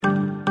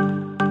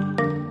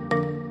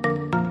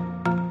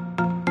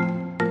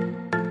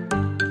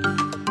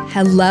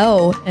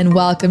Hello, and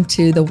welcome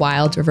to the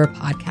Wild River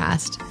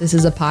Podcast. This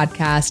is a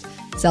podcast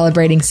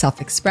celebrating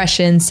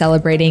self-expression,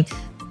 celebrating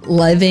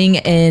living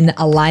in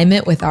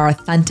alignment with our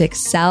authentic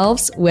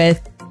selves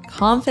with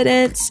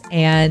confidence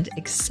and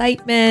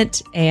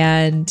excitement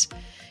and,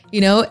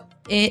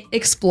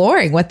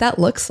 exploring what that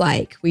looks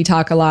like. We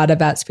talk a lot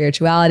about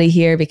spirituality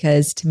here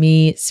because to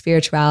me,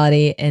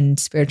 spirituality and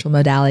spiritual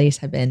modalities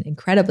have been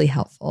incredibly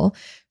helpful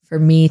for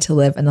me to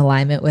live in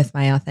alignment with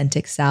my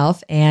authentic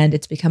self, and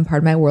it's become part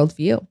of my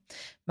worldview.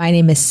 My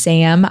name is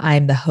Sam.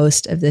 I'm the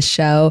host of this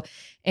show.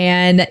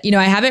 And,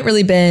 I haven't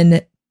really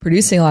been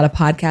producing a lot of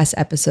podcast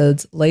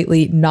episodes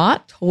lately,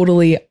 not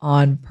totally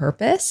on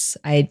purpose.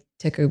 I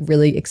took a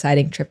really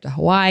exciting trip to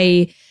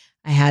Hawaii.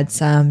 I had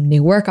some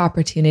new work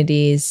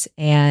opportunities,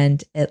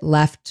 and it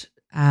left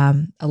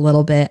a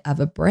little bit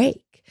of a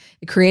break.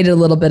 It created a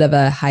little bit of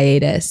a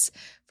hiatus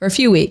for a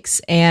few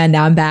weeks. And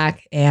now I'm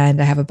back and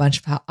I have a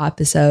bunch of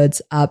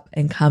episodes up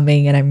and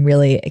coming. And I'm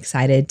really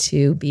excited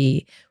to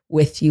be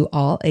with you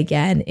all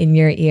again in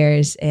your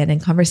ears and in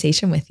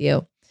conversation with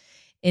you.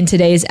 In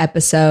today's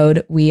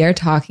episode, we are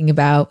talking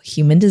about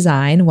human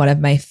design, one of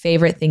my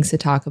favorite things to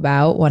talk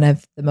about, one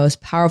of the most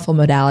powerful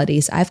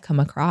modalities I've come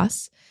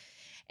across.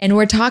 And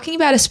we're talking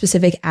about a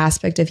specific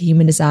aspect of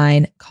human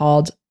design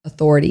called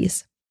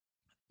authorities.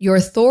 Your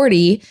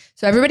authority,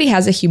 so everybody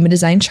has a human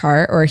design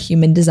chart or a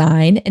human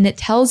design, and it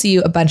tells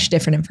you a bunch of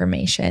different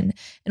information.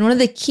 And one of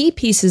the key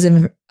pieces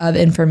of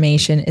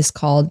information is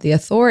called the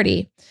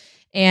authority.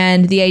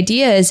 And the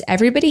idea is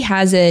everybody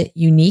has a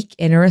unique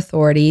inner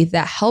authority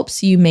that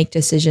helps you make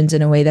decisions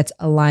in a way that's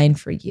aligned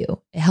for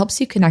you. It helps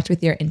you connect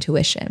with your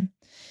intuition.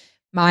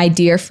 My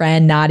dear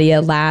friend Nadia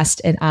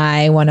Last and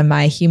I, one of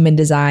my human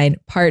design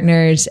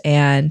partners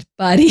and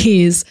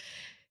buddies,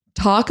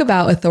 talk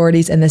about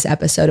authorities in this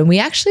episode. And we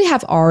actually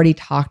have already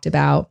talked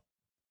about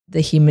the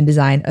human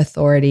design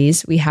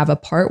authorities. We have a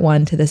part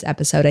 1 to this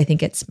episode. I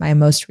think it's my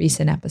most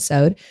recent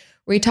episode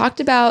where we talked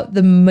about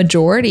the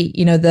majority,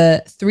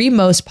 the 3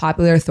 most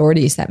popular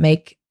authorities that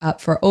make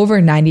up for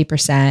over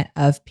 90%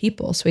 of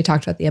people. So we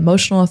talked about the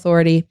emotional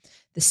authority,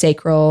 the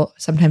sacral,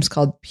 sometimes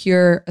called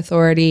pure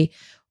authority,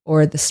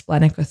 or the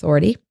splenic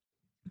authority.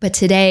 But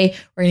today,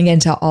 we're going to get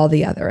into all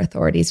the other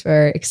authorities.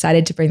 We're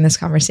excited to bring this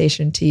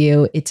conversation to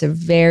you. It's a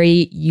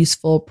very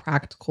useful,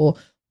 practical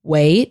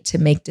way to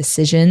make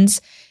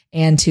decisions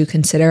and to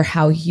consider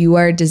how you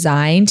are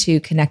designed to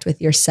connect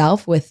with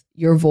yourself, with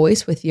your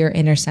voice, with your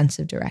inner sense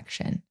of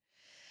direction.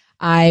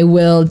 I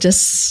will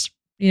just,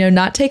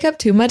 not take up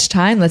too much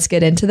time. Let's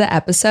get into the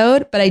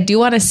episode. But I do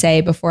want to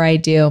say before I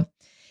do,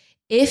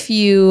 if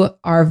you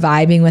are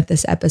vibing with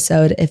this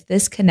episode, if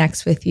this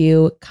connects with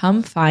you,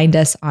 come find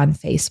us on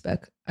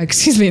Facebook.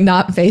 Excuse me,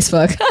 not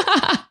Facebook.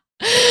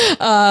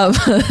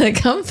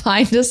 Come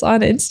find us on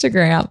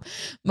Instagram.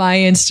 My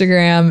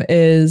Instagram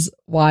is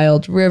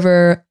Wild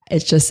River.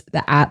 It's just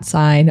the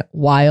 @,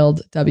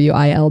 Wild,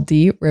 WILD,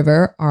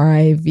 River,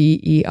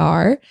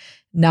 RIVER.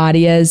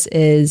 Nadia's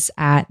is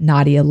at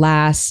Nadia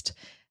Last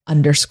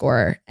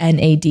 _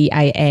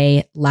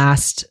 NADIA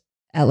Last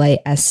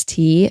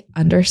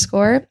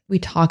LAST_ We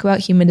talk about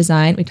human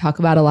design. We talk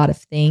about a lot of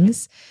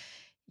things.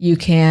 You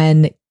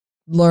can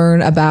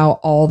learn about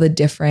all the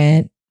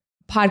different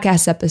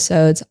podcast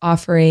episodes,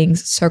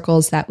 offerings,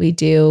 circles that we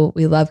do.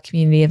 We love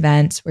community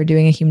events. We're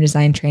doing a human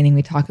design training.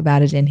 We talk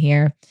about it in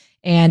here.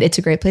 And it's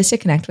a great place to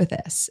connect with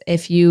us.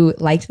 If you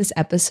liked this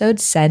episode,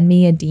 send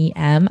me a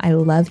DM. I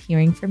love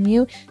hearing from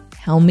you.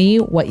 Tell me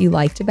what you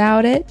liked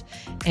about it.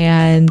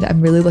 And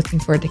I'm really looking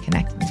forward to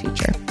connecting in the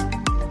future.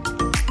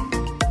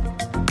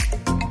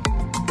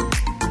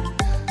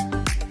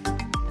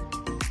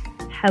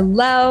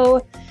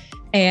 Hello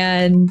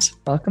and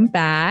welcome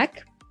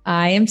back.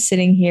 I am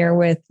sitting here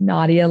with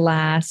Nadia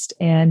Last,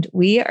 and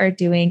we are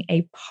doing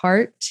a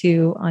part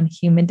 2 on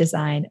human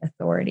design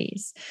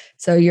authorities.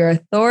 So your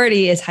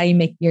authority is how you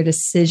make your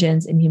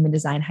decisions in human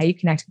design, how you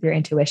connect with your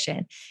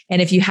intuition.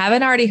 And if you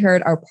haven't already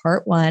heard our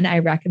part 1, I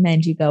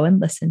recommend you go and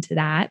listen to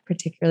that,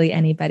 particularly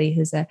anybody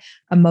who's a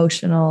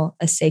emotional,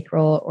 a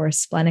sacral, or a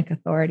splenic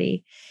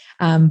authority.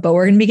 But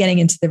we're going to be getting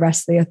into the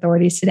rest of the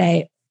authorities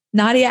today.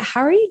 Nadia,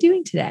 how are you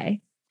doing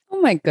today? Oh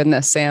my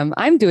goodness, Sam.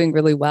 I'm doing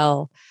really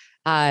well.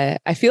 I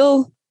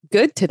feel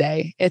good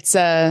today. It's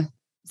the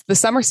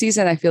summer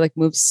season, I feel like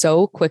moves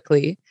so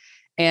quickly.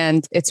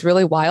 And it's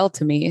really wild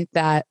to me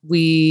that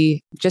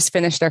we just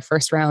finished our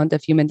first round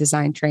of human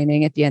design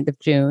training at the end of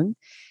June,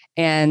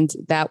 and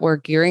that we're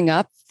gearing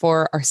up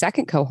for our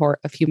second cohort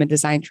of human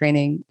design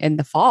training in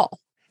the fall.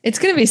 It's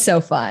going to be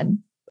so fun.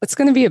 It's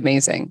going to be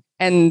amazing.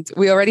 And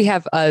we already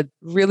have a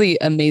really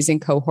amazing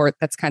cohort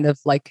that's kind of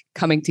like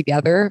coming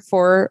together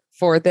for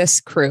this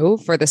crew,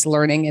 for this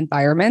learning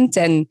environment.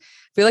 And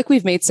I feel like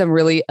we've made some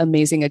really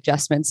amazing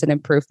adjustments and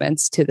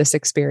improvements to this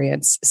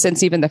experience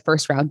since even the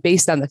first round,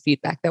 based on the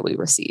feedback that we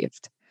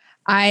received.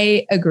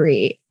 I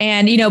agree.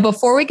 And,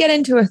 before we get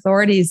into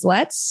authorities,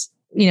 let's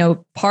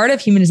part of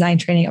human design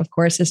training, of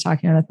course, is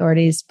talking about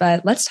authorities,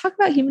 but let's talk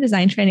about human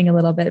design training a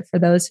little bit for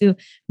those who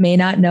may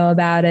not know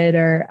about it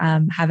or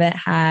haven't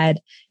had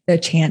the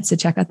chance to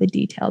check out the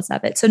details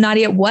of it. So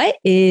Nadia, what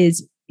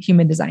is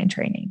human design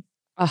training?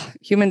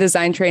 Human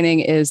design training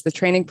is the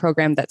training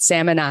program that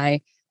Sam and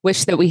I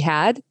wish that we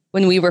had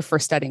when we were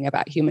first studying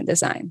about human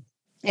design.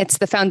 It's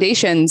the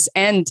foundations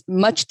and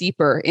much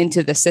deeper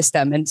into the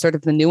system and sort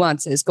of the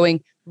nuances,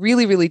 going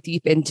really, really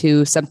deep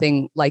into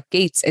something like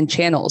gates and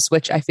channels,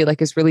 which I feel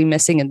like is really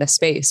missing in this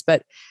space.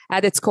 But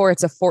at its core,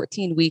 it's a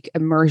 14-week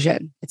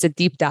immersion. It's a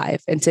deep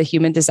dive into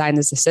human design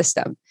as a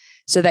system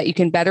so that you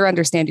can better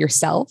understand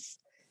yourself,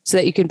 so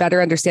that you can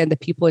better understand the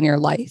people in your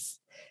life.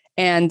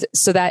 And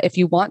so that if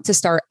you want to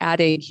start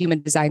adding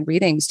human design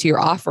readings to your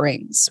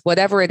offerings,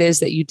 whatever it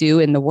is that you do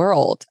in the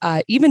world,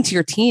 even to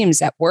your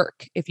teams at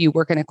work, if you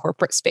work in a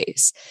corporate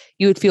space,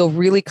 you would feel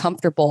really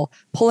comfortable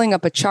pulling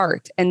up a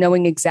chart and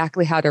knowing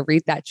exactly how to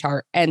read that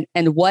chart and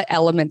what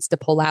elements to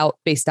pull out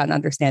based on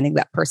understanding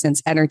that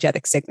person's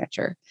energetic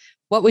signature.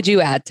 What would you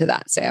add to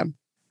that, Sam?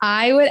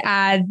 I would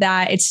add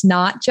that it's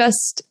not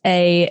just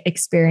a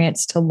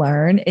experience to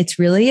learn. It's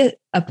really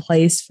a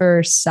place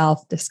for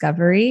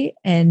self-discovery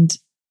and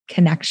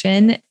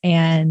connection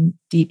and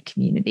deep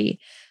community.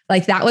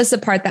 Like that was the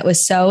part that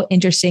was so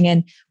interesting.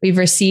 And we've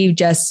received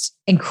just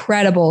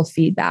incredible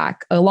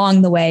feedback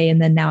along the way.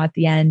 And then now at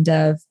the end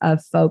of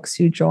folks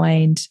who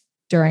joined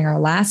during our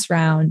last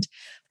round.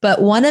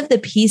 But one of the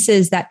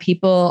pieces that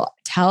people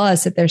tell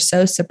us that they're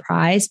so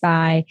surprised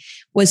by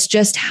was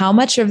just how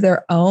much of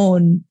their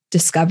own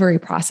discovery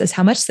process,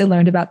 how much they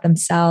learned about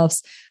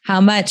themselves,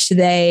 how much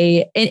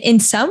they, in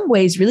some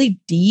ways, really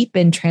deep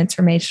and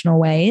transformational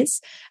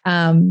ways,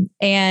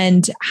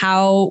 and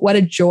what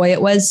a joy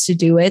it was to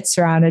do it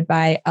surrounded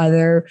by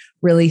other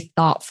really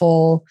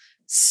thoughtful,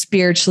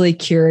 spiritually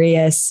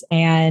curious,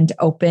 and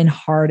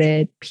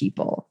open-hearted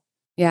people.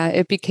 Yeah,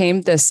 it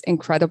became this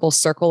incredible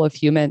circle of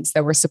humans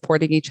that were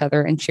supporting each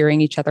other and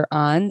cheering each other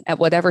on at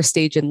whatever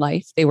stage in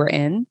life they were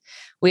in.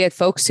 We had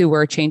folks who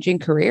were changing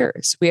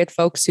careers. We had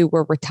folks who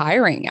were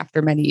retiring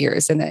after many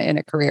years in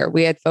a career.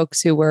 We had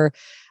folks who were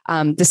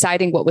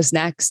deciding what was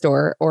next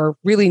or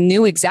really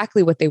knew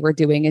exactly what they were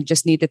doing and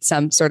just needed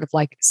some sort of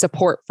like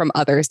support from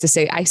others to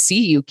say, I see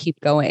you, keep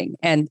going.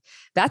 And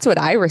that's what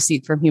I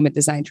received from human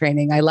design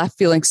training. I left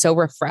feeling so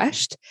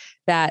refreshed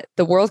that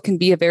the world can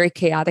be a very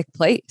chaotic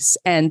place.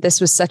 And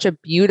this was such a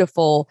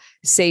beautiful,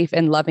 safe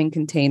and loving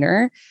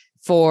container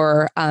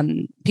for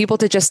people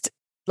to just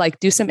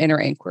like do some inner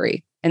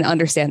inquiry and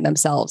understand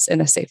themselves in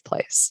a safe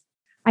place.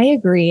 I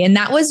agree. And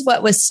that was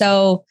what was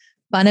so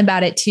fun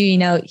about it too.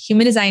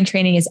 Human design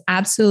training is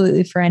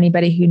absolutely for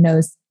anybody who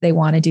knows they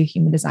want to do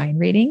human design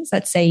readings.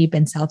 Let's say you've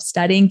been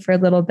self-studying for a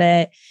little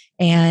bit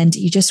and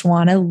you just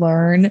want to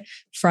learn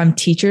from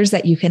teachers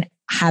that you can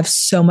have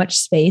so much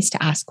space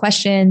to ask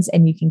questions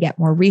and you can get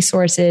more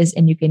resources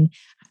and you can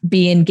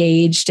be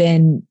engaged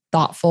in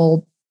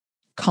thoughtful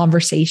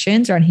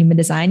conversations around human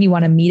design. You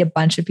want to meet a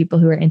bunch of people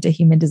who are into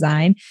human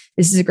design.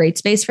 This is a great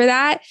space for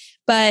that.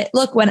 But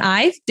look, when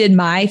I did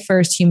my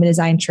first human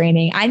design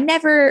training, I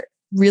never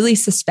really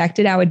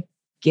suspected I would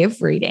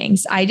give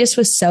readings. I just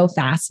was so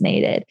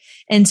fascinated.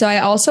 And so I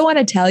also want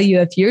to tell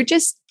you, if you're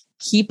just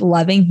keep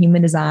loving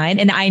human design,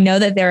 and I know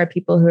that there are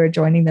people who are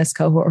joining this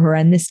cohort who are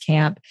in this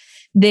camp,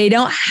 they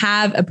don't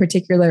have a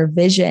particular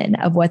vision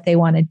of what they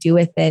want to do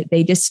with it.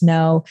 They just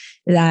know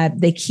that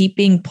they keep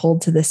being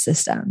pulled to the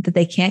system, that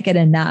they can't get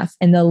enough.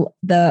 And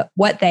the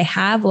what they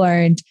have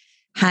learned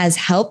has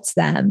helped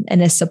them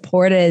and has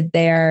supported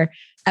their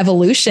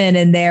evolution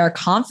and their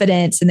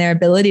confidence and their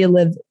ability to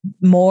live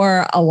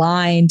more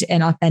aligned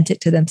and authentic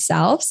to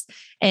themselves.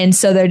 And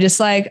so they're just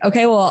like,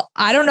 okay, well,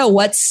 I don't know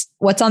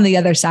what's on the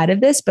other side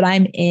of this, but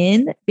I'm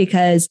in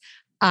because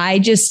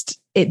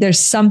there's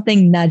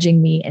something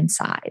nudging me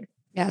inside.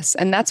 Yes.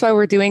 And that's why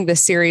we're doing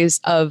this series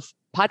of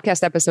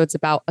podcast episodes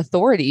about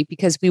authority,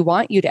 because we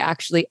want you to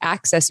actually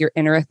access your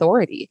inner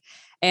authority.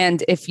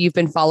 And if you've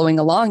been following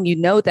along, you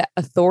know that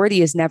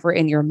authority is never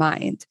in your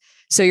mind.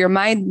 So your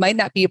mind might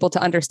not be able to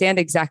understand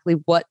exactly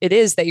what it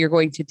is that you're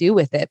going to do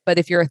with it. But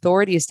if your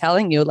authority is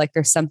telling you, like,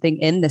 there's something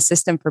in the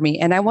system for me,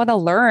 and I want to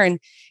learn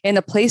in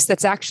a place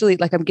that's actually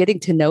like I'm getting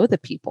to know the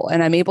people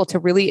and I'm able to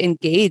really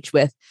engage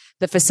with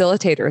the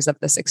facilitators of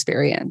this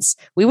experience,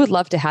 we would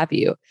love to have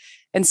you.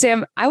 And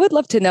Sam, I would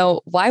love to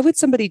know, why would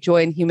somebody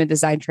join human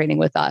design training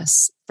with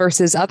us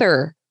versus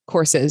other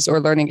courses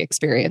or learning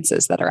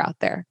experiences that are out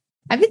there?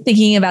 I've been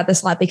thinking about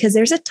this a lot because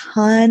there's a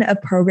ton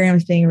of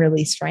programs being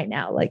released right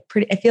now.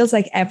 It feels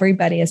like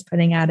everybody is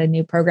putting out a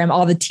new program.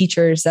 All the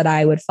teachers that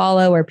I would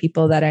follow are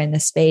people that are in the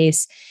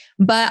space.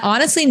 But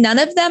honestly, none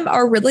of them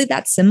are really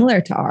that similar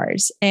to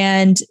ours.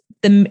 And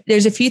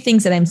there's a few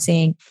things that I'm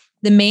seeing.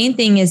 The main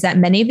thing is that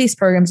many of these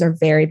programs are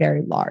very,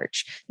 very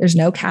large. There's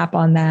no cap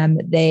on them.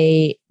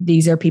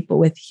 These are people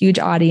with huge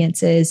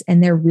audiences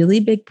and they're really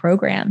big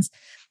programs.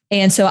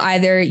 And so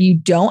either you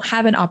don't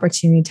have an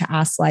opportunity to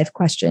ask live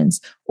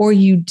questions or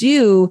you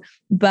do,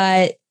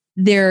 but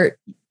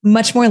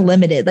much more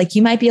limited. Like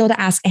you might be able to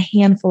ask a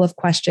handful of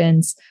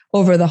questions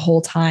over the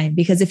whole time,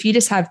 because if you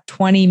just have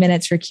 20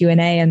 minutes for Q&A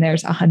and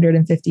there's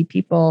 150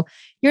 people,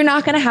 you're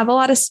not going to have a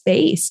lot of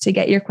space to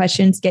get your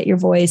questions, get your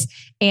voice,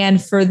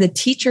 and for the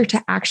teacher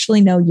to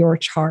actually know your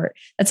chart.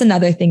 That's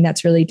another thing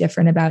that's really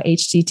different about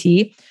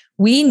HTT.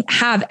 We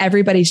have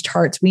everybody's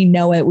charts. We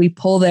know it. We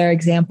pull their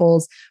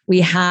examples.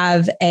 We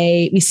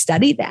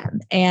study them,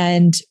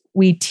 and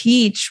we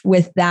teach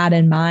with that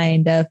in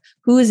mind of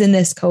who is in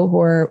this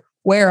cohort,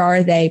 where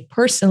are they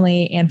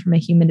personally and from a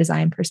human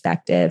design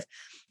perspective.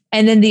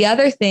 And then the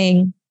other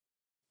thing,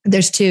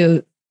 there's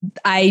two.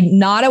 I'm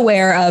not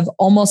aware of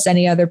almost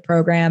any other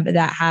program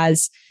that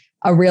has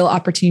a real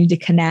opportunity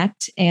to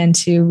connect and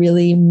to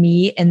really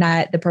meet, and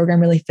that the program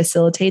really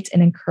facilitates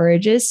and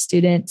encourages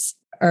students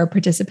or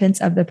participants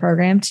of the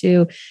program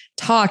to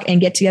talk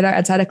and get together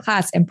outside of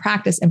class and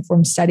practice and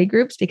form study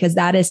groups, because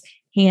that is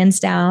hands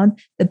down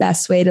the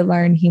best way to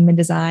learn human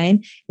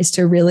design, is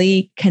to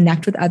really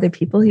connect with other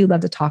people who you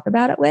love to talk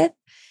about it with.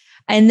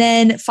 And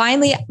then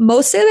finally,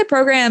 most of the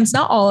programs,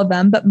 not all of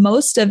them, but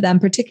most of them,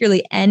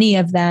 particularly any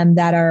of them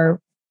that are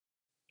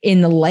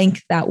in the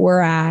length that we're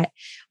at,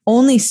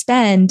 only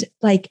spend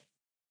like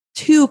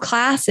 2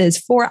 classes,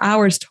 4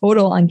 hours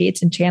total on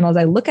gates and channels.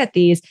 I look at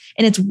these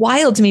and it's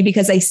wild to me,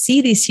 because I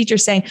see these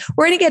teachers saying,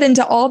 we're going to get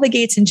into all the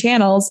gates and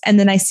channels. And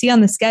then I see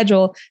on the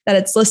schedule that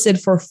it's listed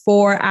for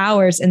 4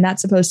 hours, and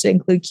that's supposed to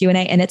include Q&A.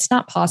 And it's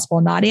not possible.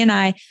 Nadia and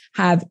I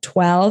have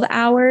 12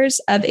 hours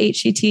of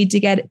HTT to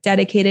get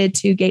dedicated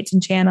to gates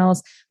and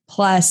channels,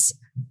 plus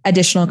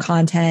additional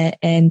content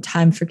and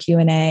time for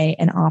Q&A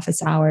and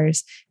office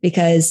hours,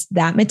 because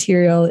that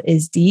material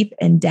is deep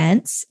and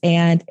dense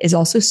and is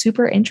also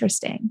super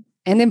interesting.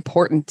 And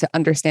important to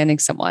understanding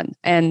someone.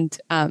 And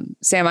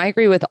Sam, I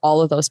agree with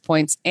all of those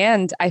points.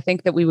 And I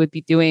think that we would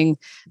be doing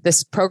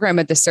this program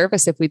a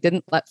disservice if we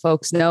didn't let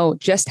folks know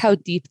just how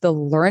deep the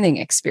learning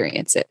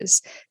experience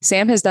is.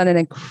 Sam has done an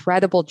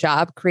incredible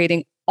job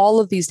creating all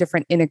of these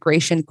different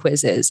integration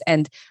quizzes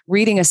and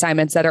reading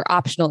assignments that are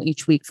optional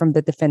each week from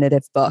the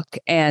definitive book.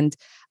 And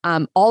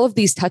all of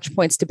these touch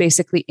points to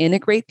basically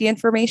integrate the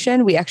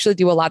information. We actually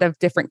do a lot of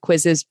different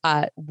quizzes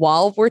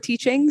while we're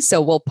teaching.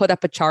 So we'll put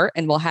up a chart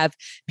and we'll have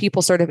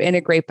people sort of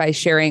integrate by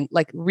sharing,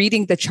 like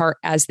reading the chart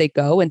as they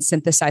go and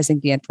synthesizing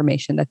the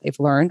information that they've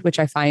learned, which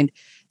I find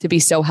to be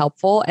so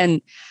helpful.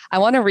 And I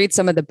want to read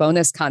some of the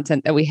bonus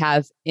content that we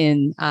have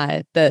in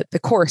the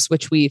course,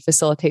 which we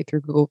facilitate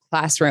through Google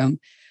Classroom.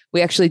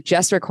 We actually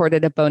just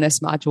recorded a bonus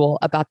module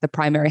about the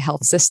primary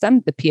health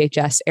system, the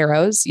PHS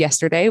arrows,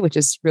 yesterday, which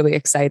is really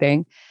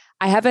exciting.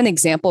 I have an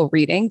example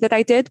reading that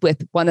I did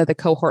with one of the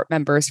cohort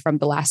members from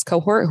the last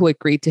cohort who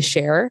agreed to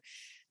share.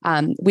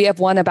 We have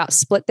one about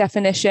split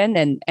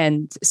definition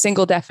and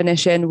single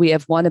definition. We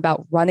have one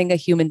about running a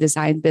human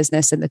design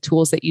business and the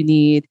tools that you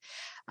need.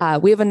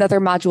 We have another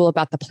module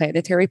about the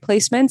planetary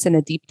placements and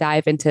a deep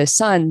dive into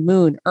sun,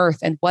 moon, earth,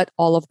 and what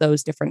all of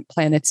those different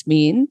planets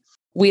mean.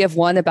 We have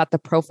one about the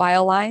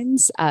profile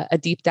lines, a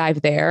deep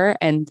dive there,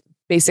 and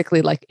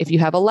basically like if you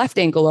have a left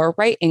angle or a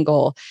right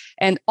angle,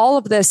 and all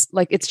of this,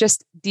 like it's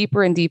just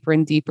deeper and deeper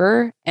and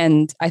deeper.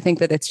 And I think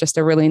that it's just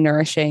a really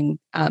nourishing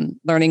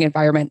learning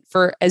environment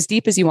for as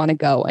deep as you want to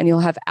go. And you'll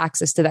have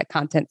access to that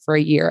content for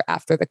a year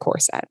after the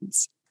course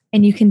ends.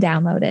 And you can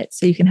download it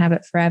so you can have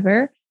it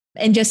forever.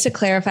 And just to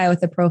clarify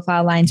with the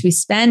profile lines, we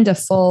spend a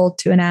full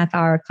 2.5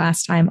 hour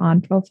class time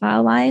on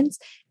profile lines.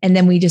 And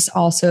then we just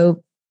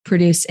also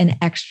produce an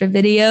extra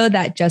video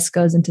that just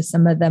goes into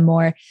some of the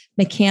more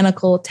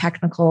mechanical,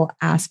 technical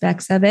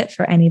aspects of it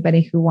for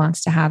anybody who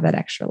wants to have that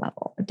extra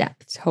level of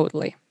depth.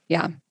 Totally.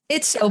 Yeah.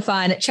 It's so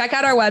fun. Check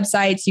out our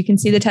websites. You can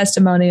see the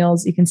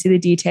testimonials. You can see the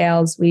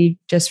details. We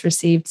just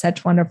received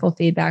such wonderful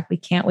feedback. We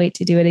can't wait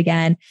to do it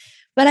again.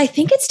 But I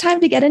think it's time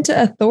to get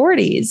into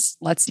authorities.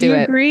 Let's do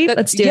it. Agree?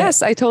 Let's do it.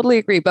 Yes, I totally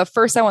agree. But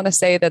first, I want to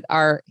say that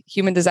our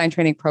human design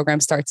training program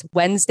starts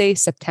Wednesday,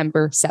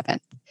 September 7th.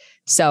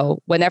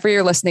 So whenever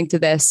you're listening to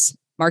this,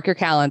 mark your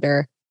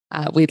calendar.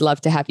 We'd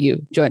love to have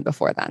you join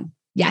before then.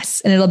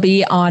 Yes. And it'll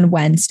be on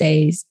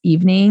Wednesdays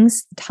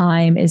evenings.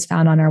 Time is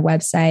found on our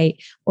website.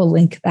 We'll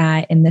link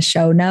that in the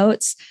show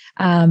notes.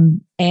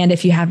 And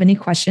if you have any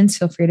questions,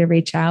 feel free to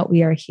reach out.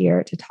 We are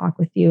here to talk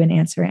with you and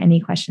answer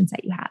any questions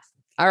that you have.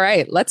 All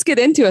right. Let's get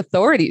into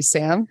authorities,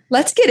 Sam.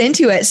 Let's get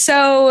into it.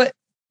 So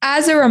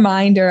as a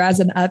reminder, as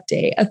an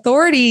update,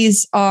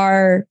 authorities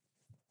are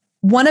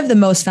one of the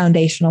most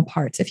foundational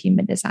parts of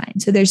human design.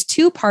 So there's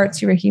 2 parts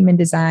to your human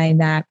design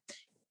that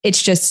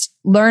it's just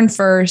learn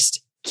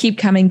first, keep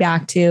coming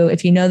back to.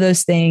 If you know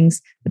those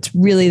things, it's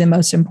really the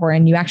most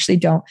important. You actually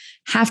don't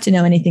have to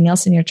know anything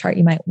else in your chart.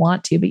 You might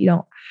want to, but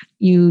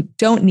you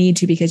don't need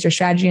to, because your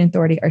strategy and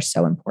authority are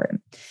so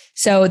important.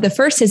 So the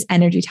first is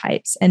energy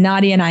types. And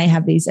Nadia and I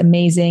have these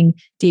amazing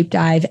deep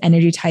dive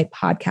energy type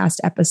podcast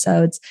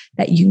episodes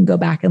that you can go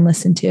back and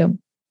listen to.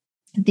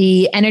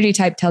 The energy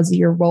type tells you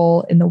your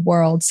role in the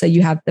world. So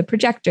you have the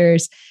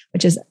projectors,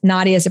 which is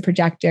Nadia is a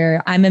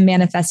projector. I'm a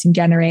manifesting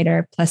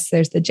generator. Plus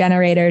there's the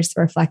generators,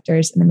 the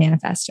reflectors, and the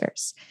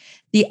manifestors.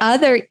 The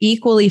other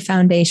equally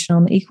foundational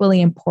and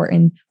equally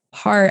important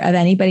part of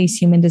anybody's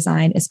human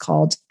design is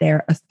called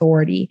their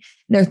authority.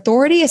 Their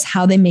authority is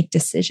how they make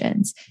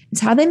decisions.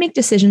 It's how they make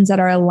decisions that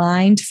are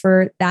aligned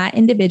for that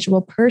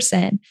individual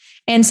person.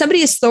 And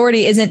somebody's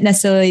authority isn't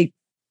necessarily,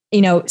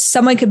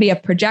 someone could be a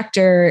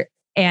projector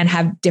and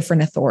have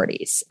different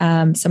authorities.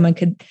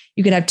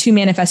 You could have two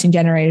manifesting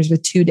generators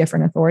with two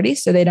different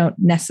authorities. So they don't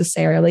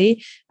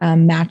necessarily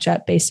match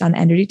up based on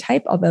energy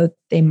type, although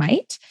they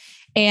might.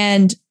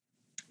 And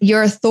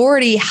your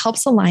authority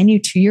helps align you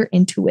to your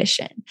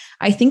intuition.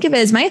 I think of it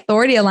as my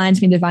authority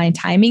aligns me to divine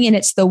timing, and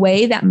it's the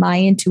way that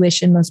my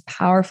intuition most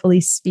powerfully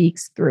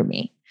speaks through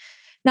me.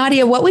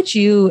 Nadia, what would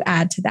you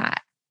add to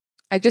that?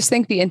 I just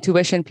think the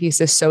intuition piece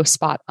is so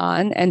spot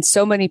on. And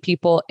so many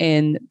people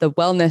in the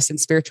wellness and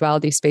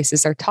spirituality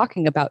spaces are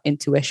talking about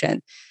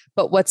intuition.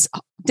 But what's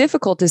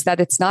difficult is that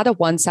it's not a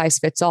one size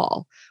fits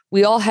all.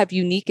 We all have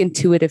unique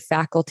intuitive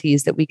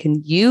faculties that we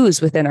can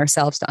use within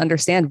ourselves to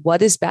understand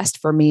what is best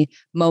for me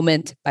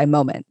moment by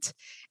moment.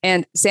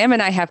 And Sam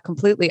and I have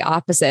completely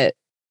opposite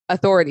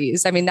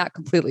authorities. I mean, not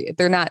completely,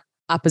 they're not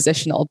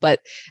oppositional,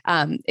 but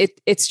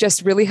it's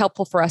just really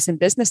helpful for us in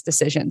business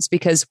decisions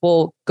because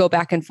we'll go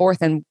back and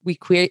forth and we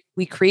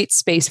create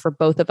space for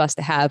both of us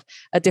to have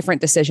a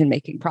different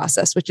decision-making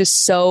process, which is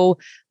so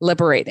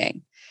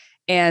liberating.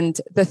 And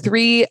the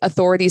three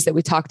authorities that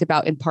we talked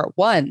about in part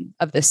one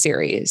of this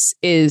series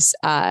is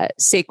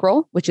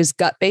sacral, which is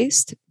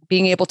gut-based,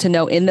 being able to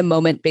know in the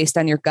moment based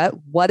on your gut,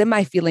 what am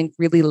I feeling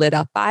really lit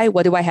up by?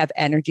 What do I have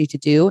energy to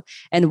do?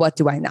 And what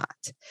do I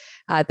not?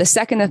 The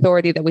second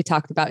authority that we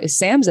talked about is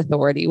Sam's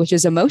authority, which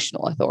is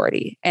emotional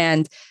authority.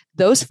 And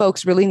those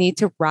folks really need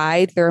to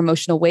ride their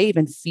emotional wave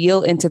and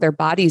feel into their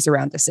bodies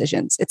around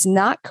decisions. It's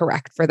not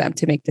correct for them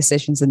to make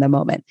decisions in the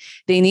moment.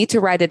 They need to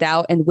ride it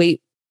out and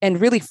wait and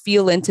really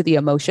feel into the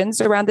emotions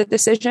around the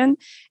decision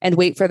and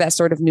wait for that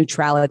sort of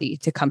neutrality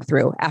to come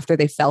through after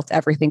they felt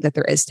everything that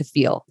there is to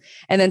feel.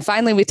 And then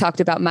finally, we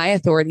talked about my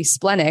authority,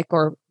 splenic,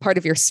 or part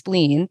of your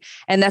spleen.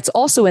 And that's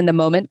also in the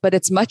moment, but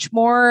it's much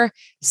more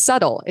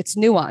subtle. It's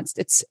nuanced.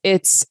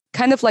 It's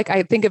kind of like,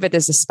 I think of it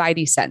as a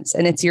spidey sense.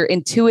 And it's your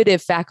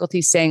intuitive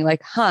faculty saying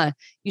like,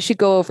 you should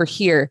go over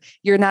here.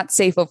 You're not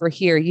safe over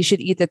here. You should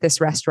eat at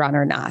this restaurant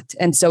or not.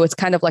 And so it's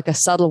kind of like a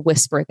subtle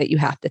whisper that you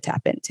have to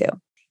tap into.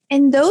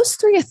 And those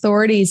three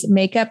authorities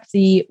make up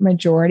the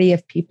majority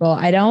of people.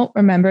 I don't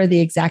remember the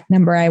exact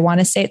number. I want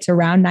to say it's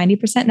around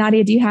 90%.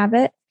 Nadia, do you have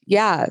it?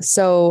 Yeah.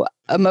 So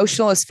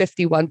emotional is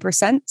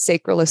 51%,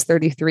 sacral is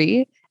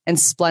 33%, and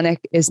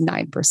splenic is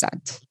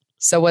 9%.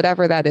 So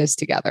whatever that is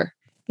together,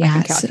 I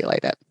can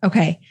calculate it.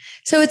 Okay.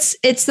 So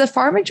it's the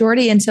far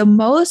majority. And so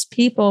most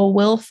people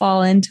will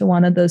fall into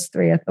one of those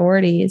three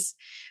authorities,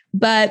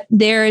 but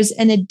there's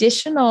an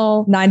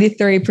additional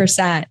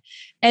 93%.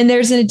 And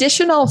there's an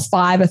additional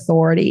 5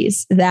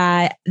 authorities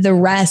that the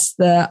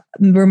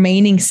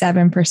remaining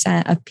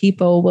 7% of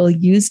people will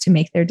use to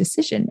make their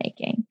decision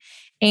making.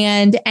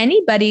 And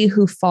anybody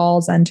who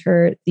falls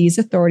under these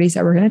authorities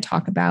that we're going to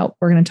talk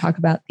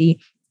about the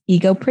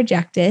ego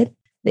projected,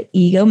 the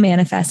ego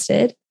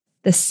manifested,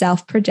 the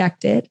self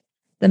projected,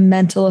 the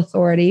mental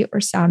authority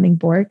or sounding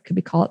board, could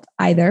be called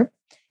either,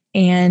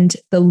 and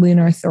the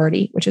lunar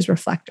authority, which is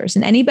reflectors.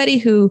 And anybody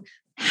who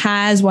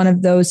has one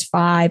of those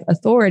 5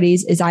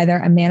 authorities is either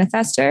a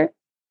manifester,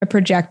 a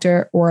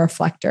projector, or a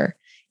reflector.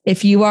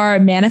 If you are a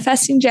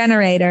manifesting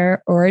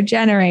generator or a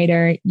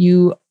generator,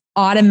 you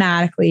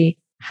automatically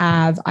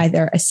have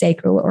either a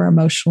sacral or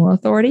emotional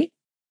authority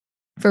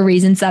for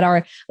reasons that are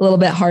a little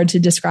bit hard to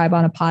describe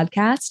on a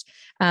podcast.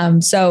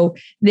 So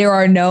there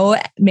are no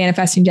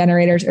manifesting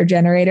generators or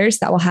generators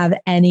that will have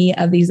any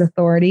of these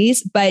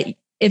authorities, but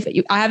if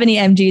I have any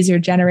MGs or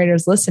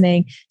generators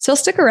listening, still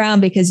stick around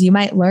because you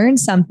might learn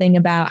something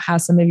about how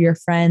some of your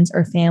friends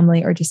or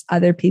family or just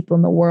other people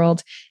in the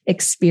world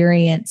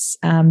experience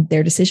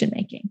their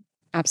decision-making.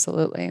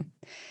 Absolutely.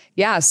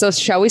 Yeah. So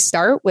shall we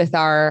start with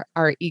our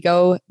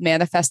ego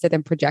manifested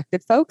and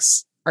projected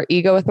folks, our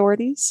ego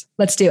authorities?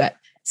 Let's do it.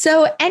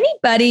 So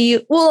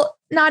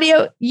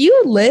Nadia,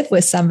 you live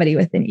with somebody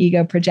with an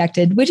ego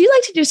projected. Would you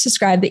like to just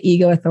describe the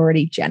ego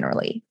authority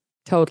generally?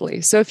 Totally.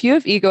 So if you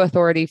have ego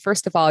authority,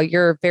 first of all,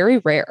 you're very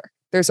rare.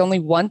 There's only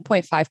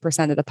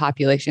 1.5% of the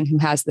population who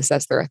has this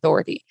as their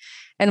authority.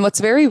 And what's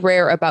very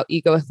rare about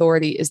ego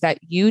authority is that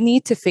you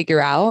need to figure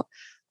out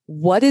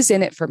what is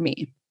in it for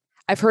me.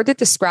 I've heard it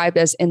described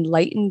as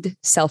enlightened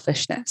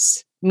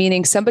selfishness,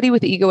 meaning somebody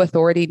with ego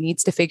authority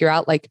needs to figure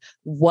out, like,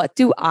 what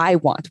do I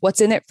want?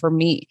 What's in it for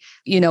me?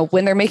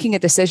 When they're making a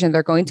decision,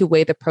 they're going to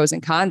weigh the pros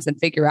and cons and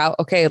figure out,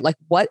 okay, like,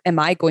 what am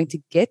I going to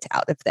get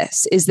out of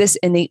this? Is this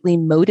innately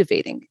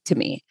motivating to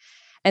me?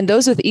 And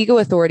those with ego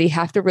authority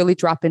have to really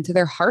drop into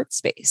their heart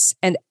space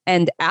and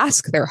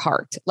ask their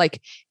heart,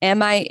 like,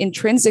 am I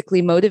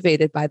intrinsically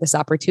motivated by this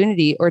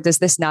opportunity, or does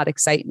this not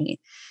excite me?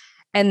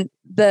 And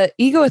the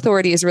ego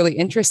authority is really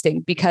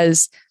interesting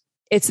because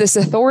it's this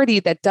authority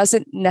that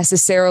doesn't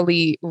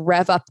necessarily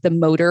rev up the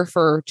motor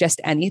for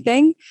just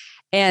anything.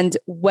 And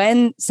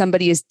when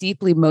somebody is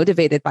deeply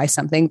motivated by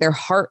something, their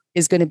heart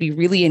is going to be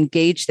really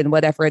engaged in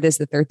whatever it is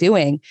that they're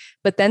doing.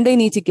 But then they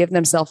need to give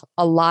themselves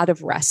a lot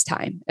of rest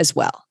time as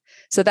well.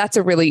 So that's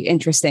a really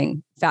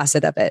interesting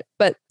facet of it.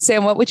 But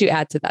Sam, what would you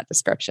add to that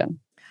description?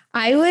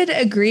 I would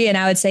agree. And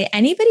I would say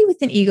anybody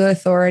with an ego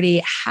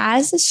authority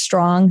has a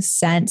strong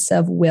sense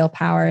of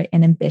willpower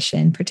and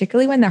ambition,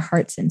 particularly when their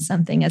heart's in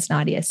something, as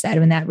Nadia said,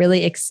 when that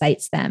really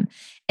excites them.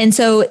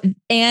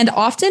 And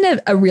often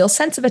a real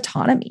sense of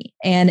autonomy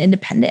and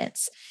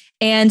independence.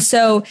 And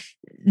so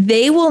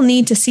they will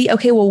need to see,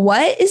 okay, well,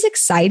 what is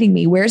exciting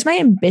me? Where's my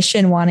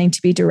ambition wanting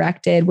to be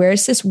directed? Where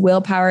is this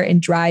willpower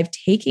and drive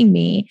taking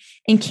me?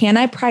 And can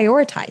I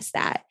prioritize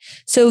that?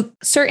 So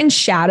certain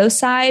shadow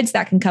sides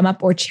that can come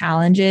up, or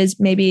challenges,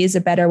 maybe is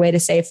a better way to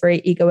say for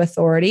ego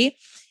authority,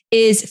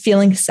 is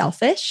feeling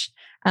selfish.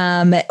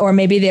 Or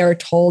maybe they were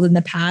told in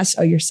the past,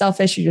 oh, you're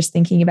selfish, you're just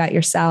thinking about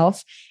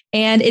yourself.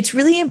 And it's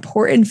really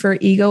important for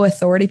ego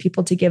authority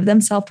people to give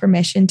themselves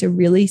permission to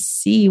really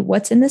see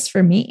what's in this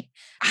for me.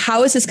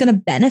 How is this going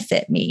to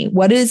benefit me?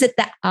 What is it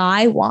that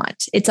I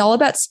want? It's all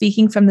about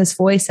speaking from this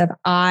voice of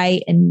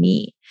I and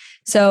me.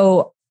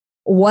 So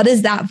what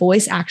is that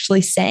voice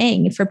actually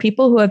saying for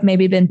people who have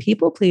maybe been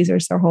people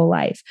pleasers their whole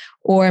life,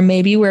 or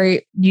maybe where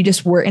you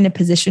just were in a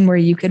position where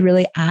you could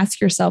really ask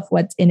yourself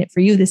what's in it for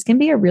you? This can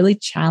be a really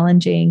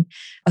challenging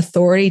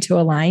authority to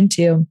align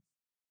to,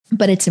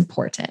 but it's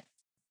important.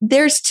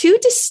 There's two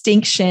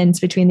distinctions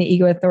between the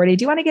ego authority.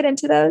 Do you want to get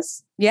into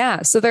those?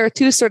 Yeah. So there are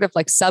two sort of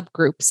like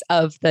subgroups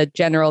of the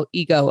general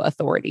ego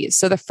authorities.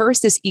 So the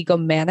first is ego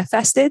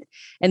manifested.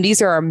 And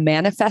these are our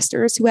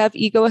manifestors who have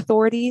ego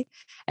authority.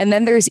 And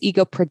then there's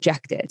ego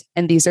projected.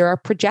 And these are our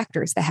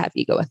projectors that have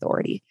ego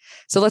authority.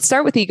 So let's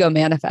start with ego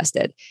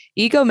manifested.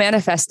 Ego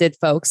manifested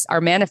folks, our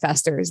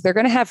manifestors, they're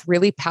going to have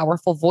really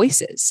powerful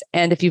voices.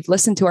 And if you've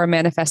listened to our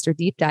manifestor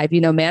deep dive,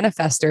 you know,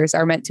 manifestors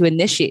are meant to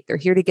initiate. They're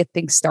here to get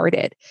things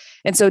started.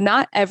 And so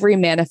not every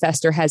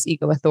manifestor has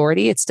ego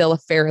authority. It's still a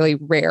fairly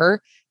rare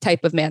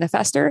type of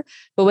manifestor.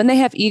 But when they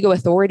have ego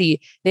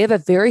authority, they have a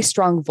very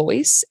strong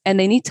voice, and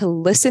they need to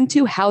listen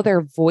to how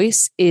their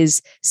voice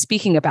is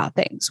speaking about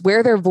things,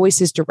 where their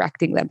voice is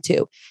directing them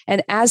to.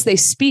 And as they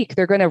speak,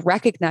 they're going to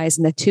recognize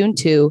and attune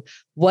to,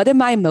 what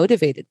am I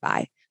motivated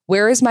by?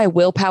 Where is my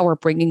willpower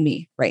bringing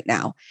me right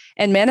now?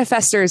 And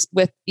manifestors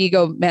with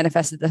ego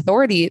manifested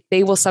authority,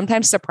 they will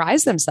sometimes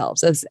surprise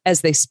themselves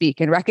as they speak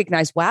and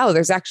recognize, wow,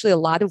 there's actually a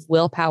lot of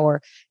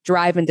willpower,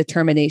 drive, and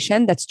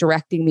determination that's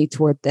directing me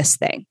toward this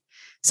thing.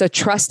 So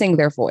trusting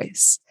their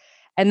voice.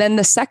 And then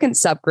the second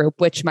subgroup,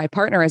 which my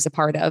partner is a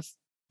part of,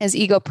 is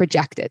ego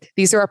projected.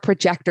 These are our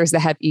projectors that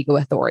have ego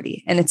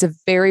authority. And it's a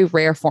very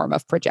rare form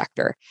of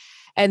projector.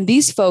 And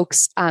these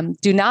folks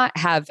do not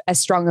have as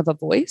strong of a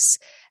voice.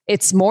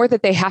 It's more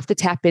that they have to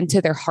tap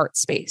into their heart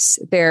space,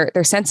 their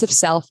sense of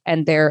self,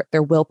 and their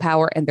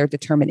willpower and their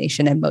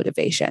determination and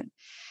motivation.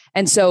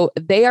 And so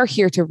they are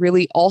here to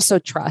really also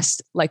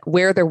trust like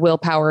where their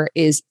willpower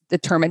is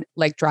determined,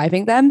 like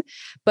driving them,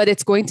 but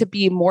it's going to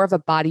be more of a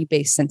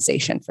body-based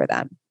sensation for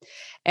them.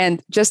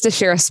 And just to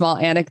share a small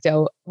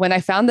anecdote, when I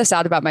found this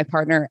out about my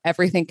partner,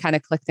 everything kind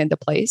of clicked into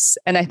place.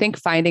 And I think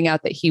finding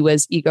out that he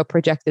was ego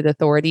projected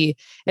authority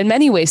in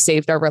many ways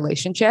saved our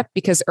relationship,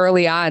 because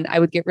early on, I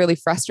would get really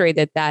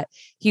frustrated that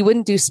he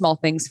wouldn't do small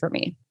things for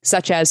me,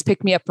 such as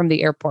pick me up from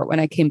the airport when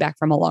I came back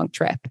from a long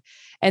trip.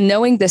 And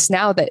knowing this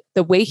now, that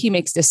the way he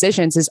makes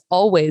decisions is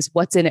always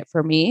what's in it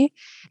for me,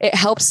 it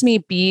helps me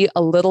be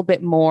a little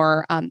bit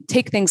more,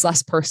 take things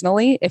less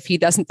personally if he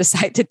doesn't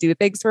decide to do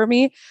things for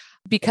me,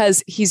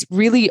 because he's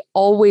really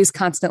always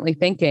constantly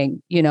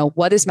thinking, you know,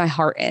 what is my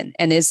heart in?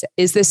 And is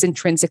this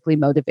intrinsically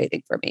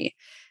motivating for me?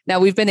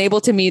 Now, we've been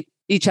able to meet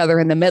each other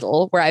in the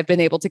middle, where I've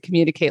been able to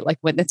communicate, like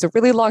when it's a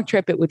really long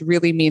trip, it would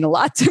really mean a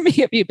lot to me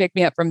if you pick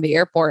me up from the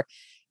airport.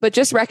 But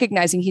just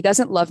recognizing he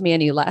doesn't love me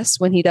any less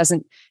when he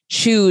doesn't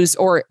choose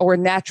or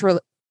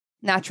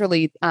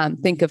naturally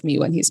think of me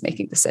when he's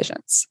making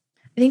decisions.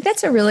 I think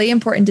that's a really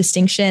important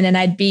distinction. And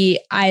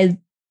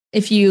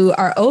if you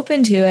are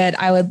open to it,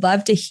 I would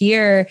love to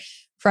hear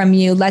from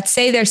you. Let's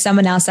say there's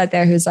someone else out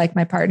there who's like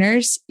my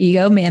partner's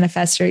ego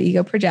manifestor,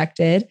 ego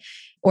projected,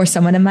 or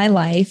someone in my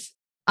life.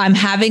 I'm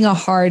having a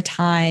hard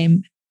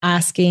time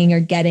asking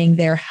or getting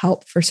their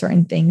help for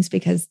certain things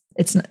because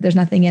there's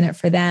nothing in it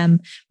for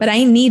them, but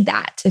I need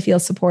that to feel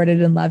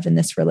supported and loved in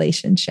this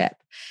relationship.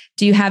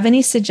 Do you have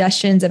any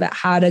suggestions about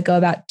how to go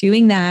about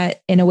doing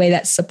that in a way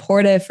that's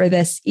supportive for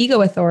this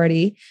ego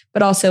authority,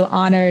 but also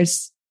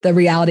honors the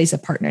realities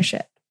of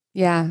partnership?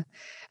 Yeah,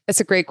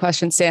 that's a great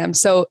question, Sam.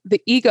 So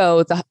the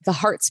ego, the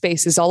heart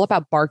space is all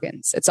about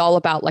bargains. It's all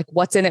about like,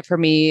 what's in it for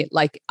me?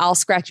 Like, I'll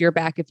scratch your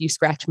back if you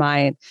scratch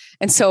mine.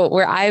 And so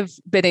where I've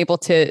been able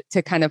to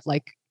kind of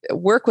like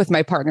work with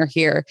my partner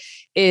here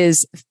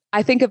is,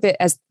 I think of it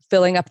as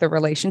filling up the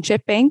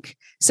relationship bank.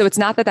 So it's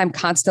not that I'm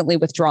constantly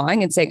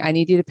withdrawing and saying, I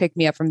need you to pick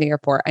me up from the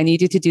airport. I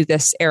need you to do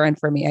this errand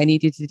for me. I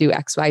need you to do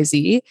X, Y,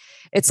 Z.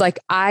 It's like,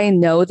 I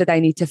know that I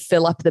need to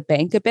fill up the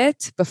bank a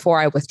bit before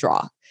I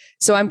withdraw.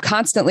 So I'm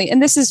constantly,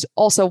 and this is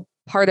also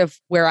part of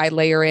where I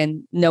layer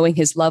in knowing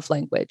his love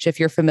language. If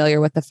you're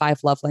familiar with the 5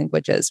 love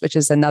languages, which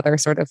is another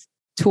sort of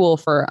tool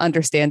for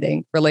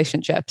understanding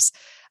relationships.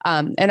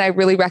 And I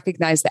really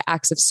recognize that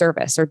acts of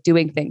service or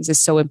doing things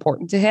is so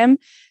important to him.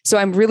 So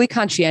I'm really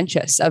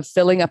conscientious of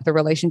filling up the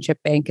relationship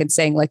bank and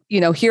saying like,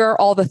 here are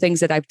all the things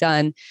that I've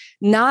done,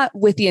 not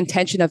with the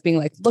intention of being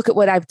like, look at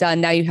what I've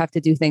done. Now you have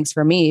to do things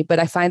for me. But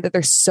I find that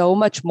there's so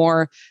much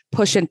more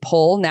push and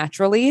pull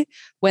naturally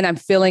when I'm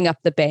filling up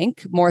the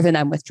bank more than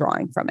I'm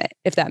withdrawing from it,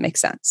 if that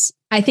makes sense.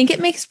 I think it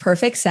makes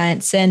perfect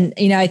sense. And,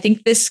 I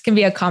think this can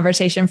be a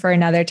conversation for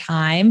another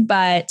time,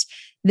 but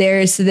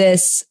there's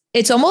this,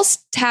 it's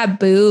almost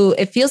taboo.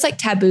 It feels like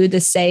taboo to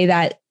say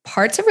that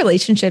parts of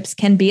relationships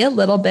can be a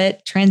little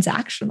bit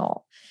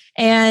transactional.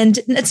 And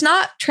it's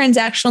not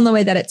transactional in the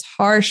way that it's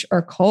harsh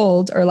or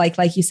cold or like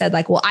you said,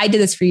 like, well, I did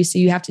this for you, so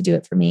you have to do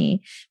it for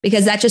me,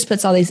 because that just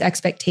puts all these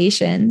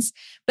expectations.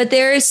 But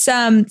there's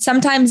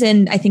sometimes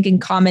I think in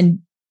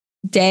common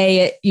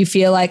day, you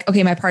feel like,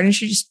 okay, my partner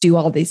should just do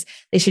all these.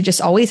 They should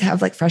just always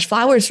have like fresh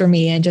flowers for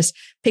me and just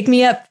pick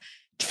me up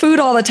food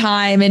all the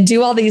time and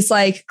do all these,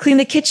 like clean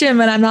the kitchen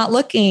when I'm not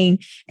looking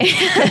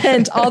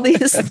and all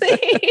these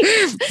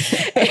things.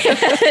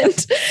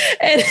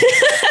 and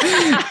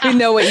we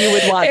know what you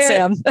would want,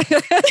 Sam.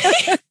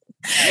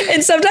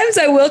 And sometimes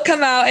I will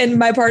come out and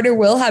my partner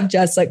will have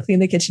just like clean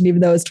the kitchen,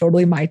 even though it's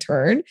totally my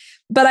turn.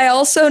 But I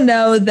also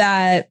know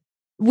that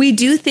we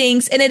do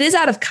things and it is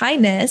out of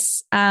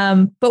kindness,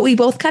 but we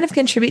both kind of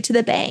contribute to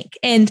the bank.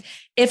 And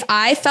if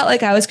I felt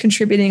like I was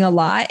contributing a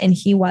lot and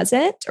he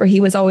wasn't, or he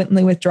was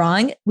only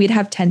withdrawing, we'd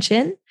have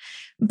tension.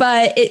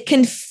 But it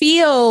can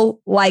feel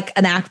like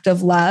an act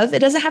of love. It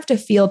doesn't have to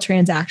feel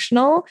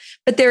transactional,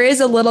 but there is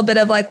a little bit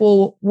of like,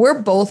 well, we're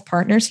both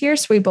partners here,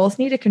 so we both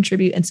need to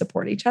contribute and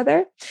support each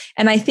other.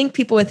 And I think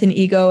people with an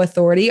ego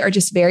authority are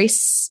just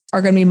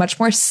are going to be much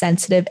more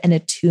sensitive and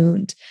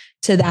attuned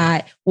to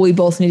that. We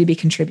both need to be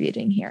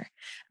contributing here.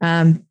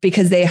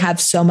 Because they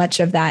have so much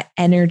of that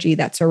energy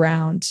that's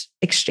around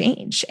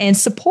exchange and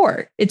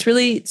support. It's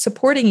really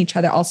supporting each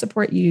other. I'll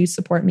support you,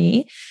 support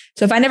me.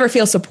 So if I never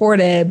feel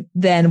supported,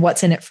 then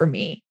what's in it for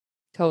me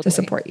to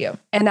support you?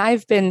 And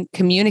I've been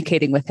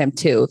communicating with him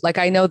too. Like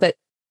I know that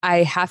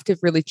I have to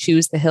really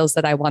choose the hills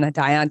that I want to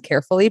die on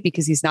carefully,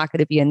 because he's not going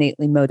to be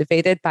innately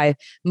motivated by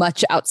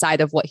much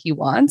outside of what he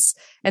wants.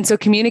 And so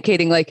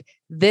communicating like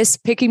this,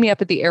 picking me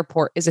up at the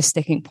airport is a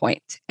sticking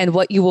point. And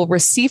what you will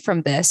receive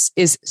from this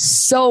is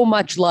so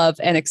much love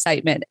and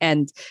excitement.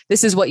 And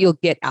this is what you'll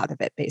get out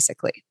of it,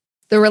 basically.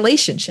 The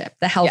relationship,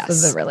 the health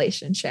of the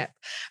relationship.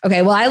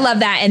 Okay. Well, I love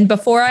that. And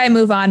before I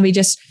move on,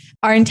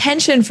 our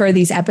intention for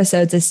these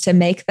episodes is to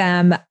make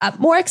them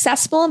more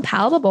accessible and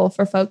palatable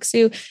for folks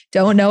who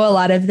don't know a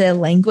lot of the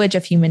language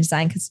of human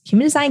design, because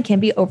human design can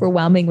be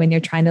overwhelming when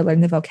you're trying to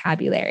learn the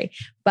vocabulary.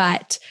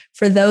 But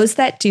for those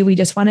that do, we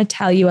just want to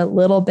tell you a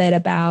little bit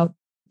about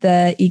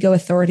the ego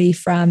authority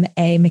from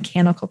a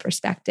mechanical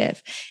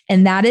perspective.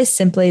 And that is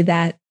simply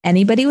that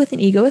anybody with an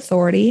ego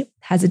authority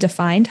has a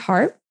defined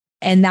heart.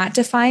 And that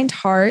defined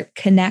heart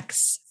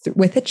connects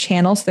with a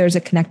channel. So there's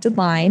a connected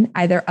line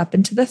either up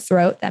into the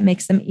throat that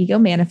makes them ego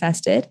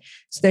manifested.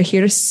 So they're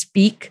here to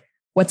speak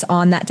what's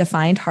on that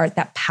defined heart,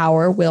 that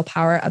power,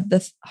 willpower of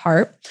the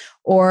heart,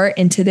 or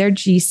into their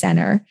G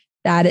center,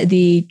 that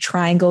the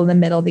triangle in the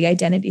middle, the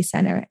identity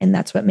center. And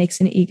that's what makes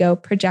an ego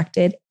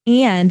projected.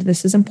 And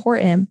this is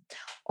important.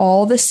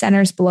 All the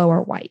centers below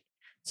are white.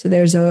 So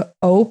there's an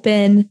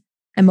open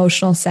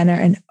emotional center,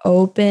 an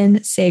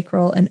open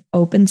sacral, an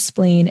open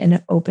spleen, and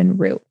an open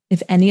root.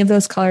 If any of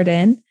those colored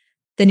in,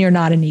 then you're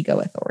not an ego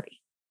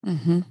authority.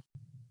 Mm-hmm.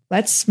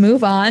 Let's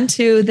move on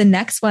to the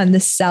next one, the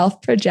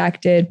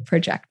self-projected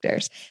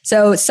projectors.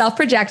 So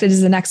self-projected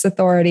is the next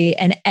authority,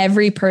 and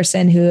every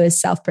person who is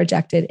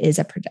self-projected is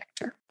a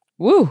projector.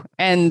 Woo.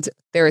 And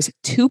there is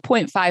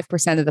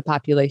 2.5% of the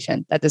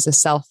population that is a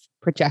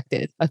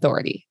self-projected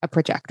authority, a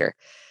projector.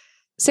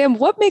 Sam,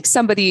 what makes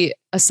somebody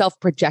a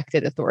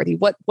self-projected authority?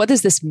 What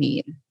does this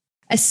mean?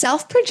 A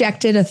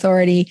self-projected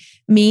authority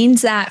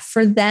means that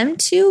for them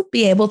to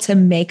be able to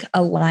make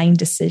aligned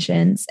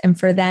decisions and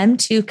for them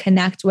to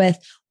connect with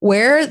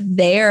where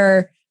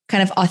their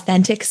kind of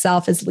authentic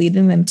self is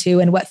leading them to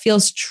and what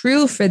feels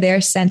true for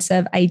their sense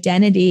of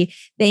identity,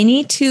 they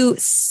need to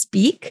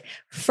speak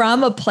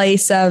from a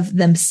place of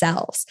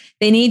themselves.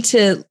 They need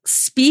to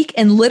speak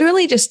and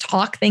literally just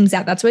talk things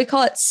out. That's why we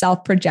call it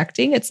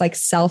self-projecting. It's like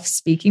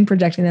self-speaking,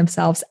 projecting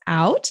themselves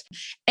out.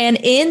 And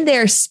in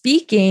their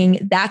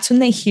speaking, that's when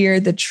they hear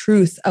the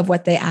truth of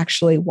what they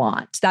actually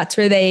want. That's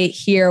where they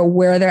hear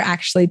where they're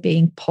actually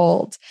being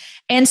pulled.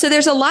 And so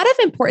there's a lot of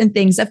important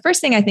things. The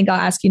first thing I think I'll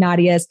ask you,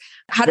 Nadia, is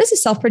how does a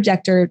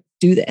self-projector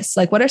do this?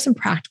 Like, what are some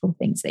practical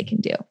things they can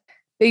do?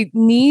 They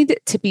need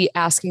to be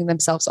asking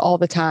themselves all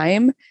the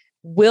time,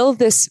 will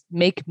this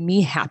make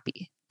me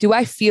happy? Do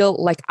I feel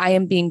like I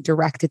am being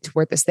directed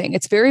toward this thing?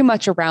 It's very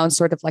much around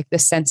sort of like the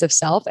sense of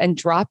self and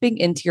dropping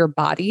into your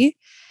body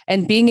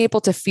and being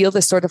able to feel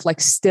this sort of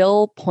like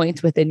still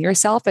point within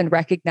yourself and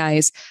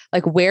recognize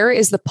like, where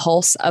is the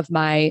pulse of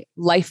my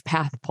life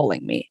path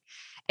pulling me?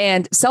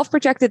 And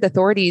self-projected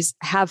authorities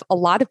have a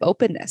lot of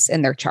openness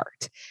in their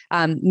chart,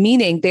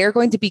 meaning they're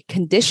going to be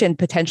conditioned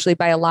potentially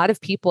by a lot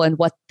of people and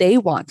what they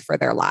want for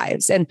their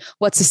lives and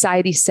what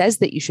society says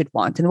that you should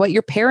want and what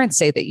your parents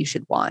say that you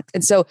should want.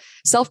 And so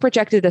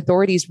self-projected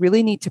authorities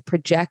really need to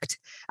protect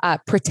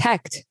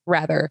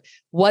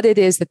what it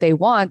is that they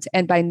want.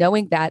 And by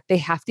knowing that, they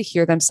have to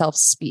hear themselves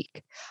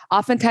speak.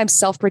 Oftentimes,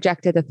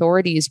 self-projected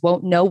authorities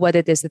won't know what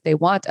it is that they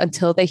want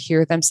until they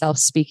hear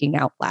themselves speaking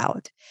out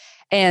loud.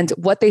 And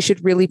what they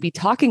should really be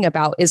talking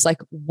about is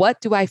like, what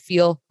do I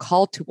feel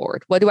called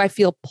toward? What do I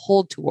feel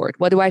pulled toward?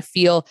 What do I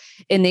feel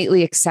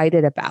innately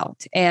excited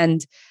about?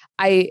 And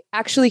I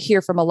actually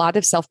hear from a lot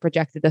of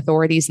self-projected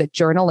authorities that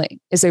journaling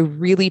is a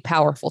really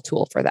powerful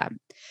tool for them.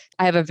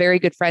 I have a very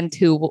good friend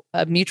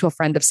a mutual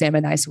friend of Sam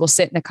and I, will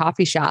sit in a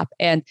coffee shop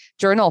and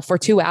journal for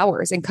 2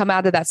 hours and come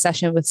out of that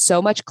session with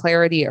so much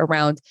clarity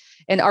around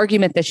an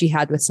argument that she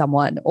had with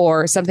someone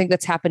or something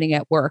that's happening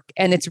at work.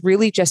 And it's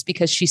really just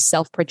because she's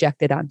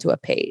self-projected onto a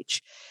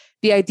page.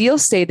 The ideal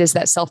state is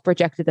that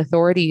self-projected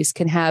authorities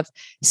can have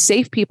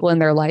safe people in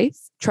their life,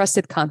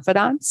 trusted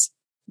confidants,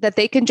 that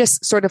they can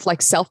just sort of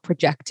like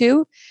self-project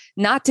to,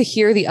 not to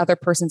hear the other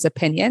person's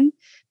opinion,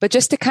 but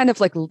just to kind of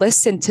like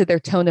listen to their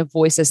tone of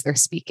voice as they're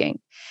speaking.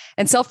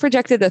 And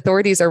self-projected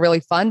authorities are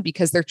really fun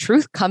because their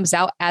truth comes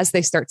out as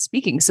they start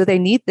speaking. So they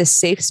need this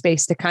safe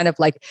space to kind of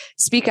like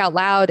speak out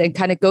loud and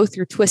kind of go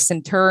through twists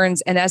and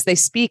turns. And as they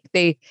speak,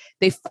 they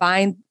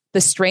find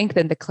the strength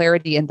and the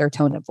clarity in their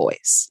tone of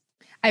voice.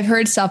 I've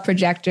heard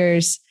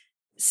self-projectors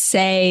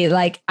say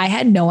like, I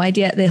had no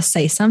idea. They'll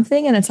say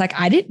something and it's like,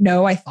 I didn't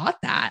know I thought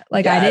that.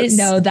 Like, yes. I didn't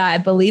know that. I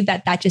believe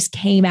that just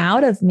came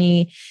out of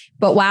me,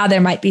 but wow,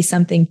 there might be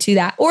something to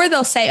that. Or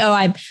they'll say, oh,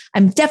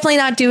 I'm definitely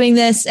not doing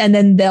this. And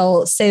then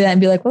they'll say that and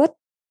be like, well, that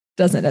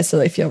doesn't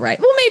necessarily feel right.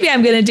 Well, maybe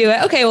I'm going to do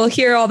it. Okay. Well,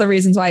 here are all the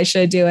reasons why I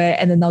should do it.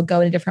 And then they'll go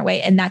in a different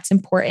way. And that's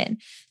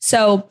important.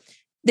 So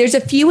there's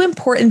a few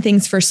important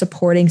things for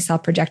supporting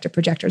self-projected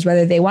projectors,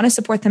 whether they want to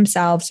support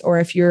themselves or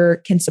if you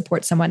can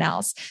support someone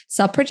else.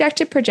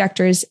 Self-projected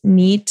projectors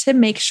need to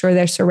make sure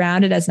they're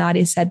surrounded, as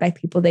Nadia said, by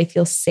people they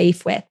feel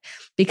safe with.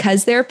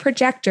 Because they're a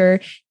projector,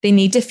 they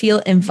need to feel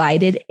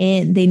invited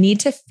in. They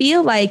need to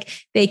feel like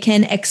they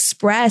can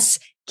express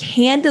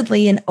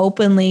candidly and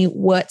openly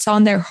what's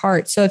on their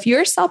heart. So if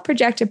you're a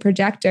self-projected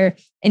projector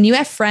and you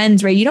have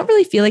friends where you don't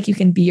really feel like you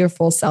can be your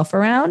full self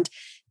around,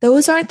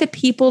 those aren't the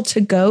people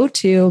to go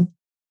to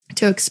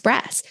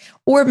express.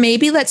 Or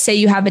maybe let's say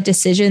you have a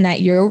decision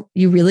that you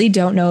really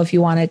don't know if you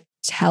want to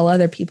tell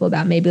other people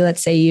about. Maybe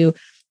let's say you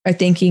are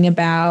thinking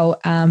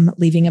about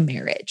leaving a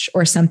marriage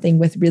or something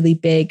with really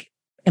big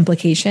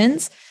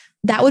implications.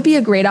 That would be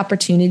a great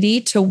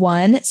opportunity to,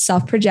 one,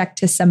 self-project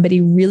to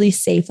somebody really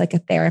safe, like a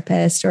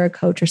therapist or a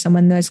coach or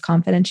someone who has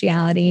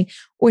confidentiality,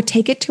 or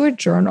take it to a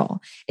journal.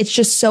 It's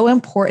just so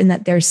important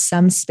that there's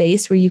some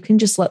space where you can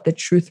just let the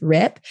truth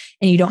rip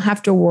and you don't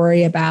have to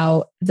worry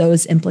about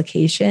those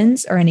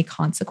implications or any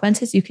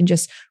consequences. You can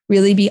just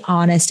really be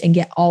honest and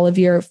get all of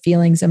your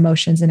feelings,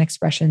 emotions, and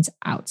expressions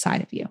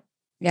outside of you.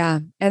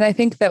 Yeah. And I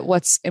think that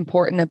what's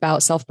important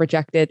about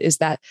self-projected is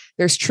that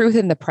there's truth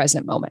in the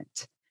present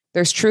moment.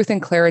 There's truth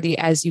and clarity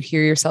as you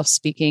hear yourself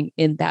speaking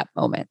in that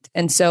moment.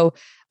 And so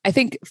I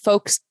think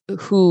folks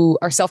who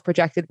are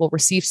self-projected will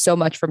receive so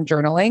much from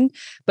journaling,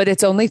 but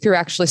it's only through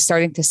actually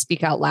starting to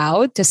speak out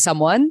loud to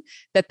someone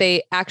that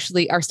they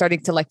actually are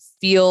starting to like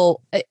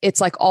feel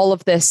it's like all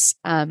of this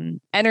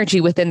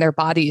energy within their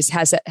bodies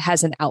has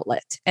an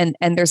outlet. And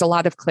there's a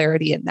lot of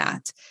clarity in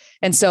that.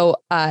 And so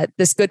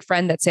this good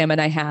friend that Sam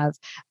and I have,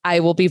 I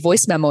will be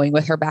voice memoing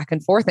with her back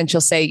and forth. And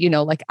she'll say,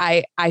 like,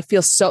 I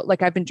feel so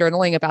like I've been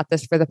journaling about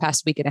this for the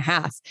past week and a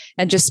half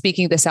and just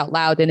speaking this out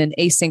loud in an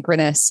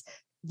asynchronous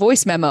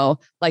voice memo,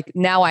 like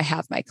now I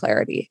have my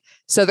clarity.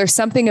 So there's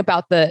something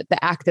about the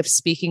act of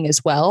speaking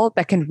as well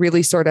that can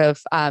really sort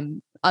of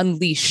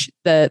unleash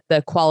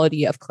the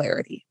quality of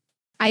clarity.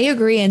 I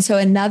agree. And so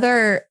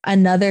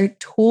another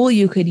tool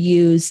you could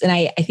use, and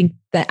I think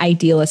the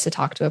ideal is to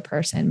talk to a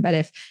person, but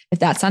if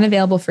that's not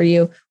available for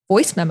you,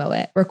 voice memo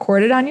it,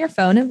 record it on your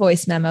phone in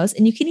voice memos,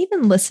 and you can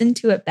even listen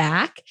to it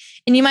back.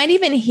 And you might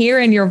even hear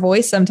in your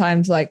voice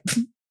sometimes like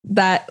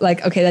that,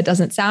 like, okay, that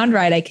doesn't sound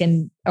right. I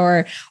can,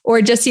 or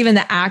just even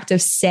the act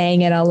of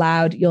saying it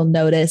aloud, you'll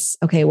notice,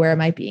 okay, where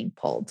am I being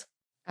pulled?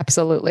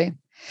 Absolutely.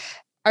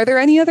 Are there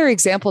any other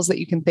examples that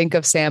you can think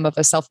of, Sam, of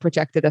a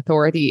self-projected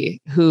authority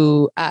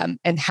who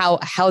and how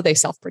they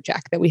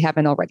self-project that we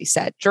haven't already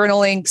said?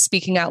 Journaling,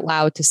 speaking out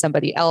loud to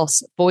somebody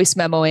else, voice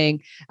memoing,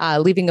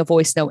 leaving a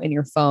voice note in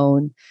your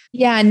phone.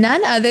 Yeah,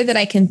 none other that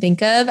I can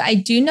think of. I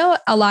do know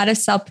a lot of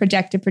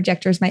self-projected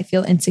projectors might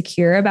feel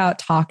insecure about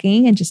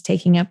talking and just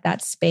taking up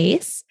that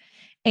space.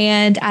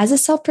 And as a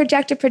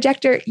self-projected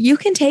projector, you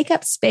can take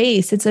up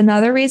space. It's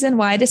another reason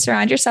why to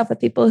surround yourself with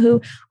people who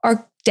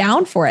are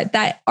down for it,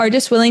 that are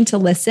just willing to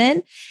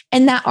listen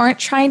and that aren't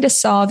trying to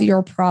solve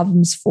your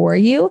problems for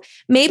you.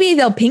 Maybe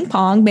they'll ping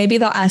pong, maybe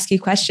they'll ask you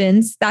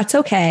questions. That's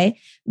okay.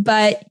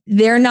 But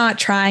they're not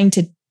trying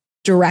to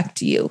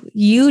direct you.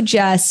 You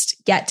just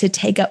get to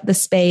take up the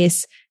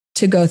space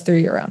to go through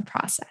your own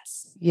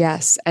process.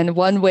 Yes. And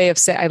one way of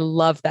saying, I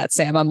love that,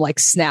 Sam. I'm like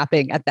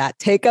snapping at that.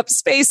 Take up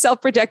space,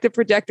 self-projected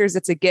projectors.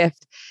 It's a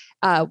gift.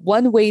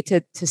 One way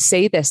to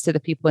say this to the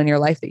people in your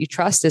life that you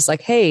trust is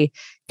like, hey,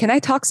 can I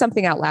talk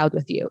something out loud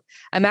with you?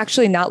 I'm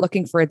actually not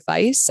looking for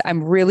advice.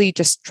 I'm really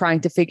just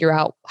trying to figure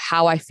out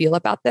how I feel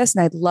about this.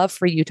 And I'd love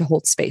for you to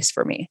hold space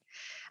for me.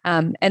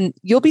 And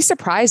you'll be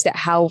surprised at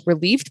how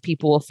relieved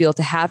people will feel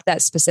to have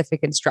that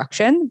specific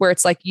instruction where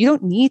it's like, you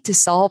don't need to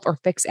solve or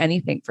fix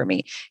anything for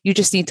me. You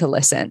just need to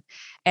listen.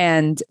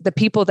 And the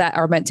people that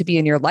are meant to be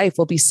in your life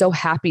will be so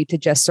happy to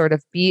just sort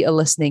of be a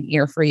listening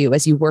ear for you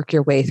as you work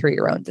your way through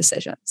your own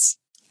decisions.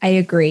 I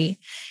agree.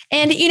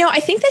 And, I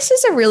think this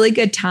is a really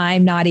good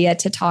time, Nadia,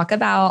 to talk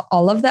about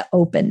all of the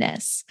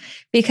openness,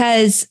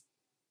 because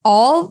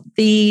all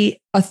the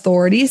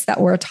authorities that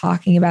we're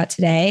talking about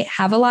today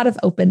have a lot of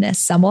openness.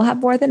 Some will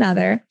have more than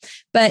other,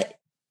 but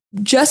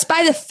just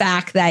by the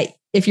fact that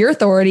if your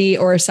authority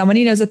or someone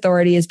who knows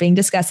authority is being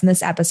discussed in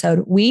this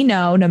episode, we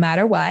know no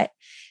matter what,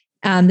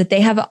 that they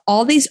have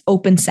all these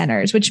open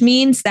centers, which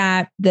means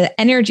that the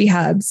energy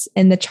hubs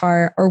in the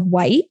chart are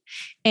white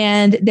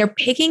and they're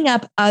picking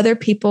up other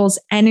people's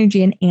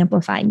energy and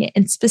amplifying it.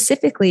 And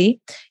specifically,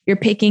 you're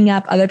picking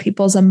up other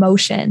people's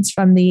emotions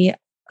from the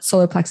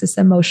solar plexus,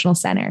 the emotional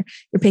center.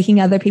 You're picking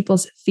other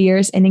people's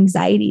fears and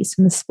anxieties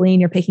from the spleen.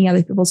 You're picking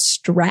other people's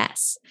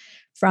stress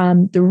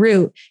from the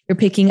root. You're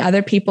picking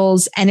other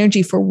people's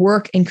energy for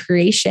work and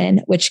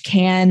creation, which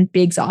can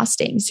be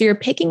exhausting. So you're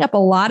picking up a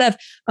lot of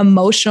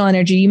emotional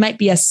energy. You might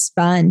be a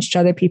sponge to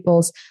other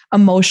people's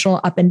emotional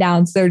up and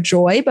downs, their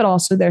joy, but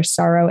also their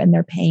sorrow and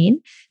their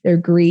pain, their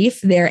grief,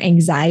 their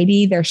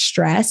anxiety, their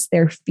stress,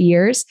 their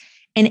fears,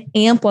 and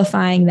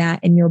amplifying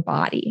that in your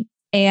body.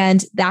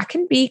 And that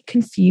can be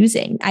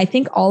confusing. I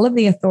think all of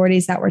the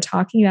authorities that we're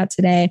talking about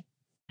today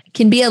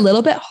can be a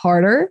little bit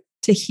harder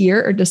to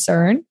hear or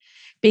discern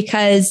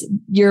because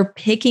you're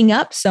picking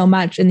up so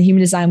much. In the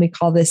human design, we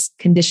call this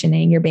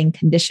conditioning. You're being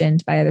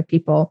conditioned by other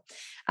people.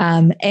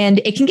 And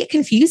it can get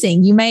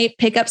confusing. You might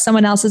pick up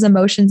someone else's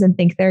emotions and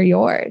think they're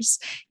yours.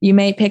 You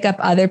may pick up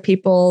other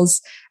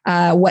people's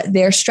what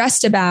they're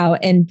stressed about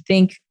and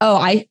think,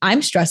 oh,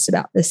 I'm stressed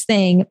about this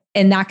thing.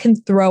 And that can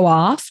throw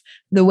off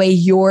the way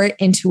your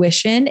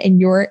intuition and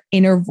your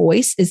inner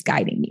voice is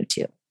guiding you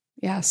to.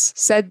 Yes.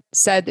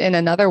 Said in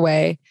another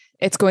way,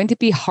 it's going to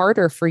be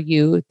harder for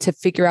you to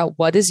figure out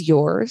what is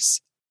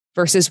yours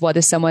versus what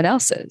is someone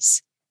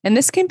else's. And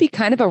this can be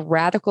kind of a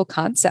radical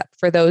concept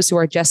for those who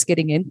are just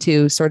getting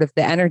into sort of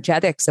the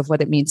energetics of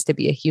what it means to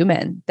be a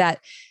human, that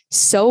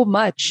so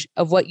much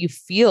of what you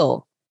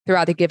feel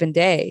throughout a given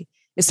day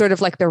is sort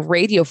of like the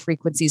radio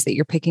frequencies that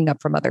you're picking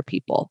up from other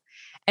people.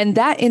 And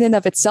that in and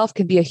of itself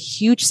can be a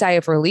huge sigh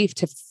of relief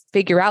to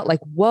figure out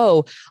like,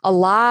 whoa, a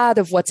lot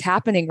of what's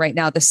happening right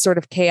now, this sort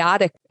of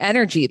chaotic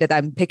energy that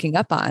I'm picking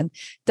up on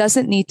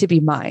doesn't need to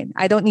be mine.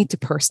 I don't need to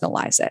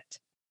personalize it.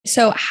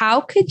 So how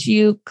could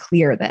you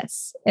clear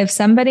this? If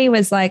somebody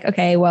was like,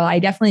 okay, well, I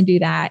definitely do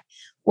that.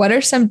 What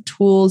are some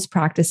tools,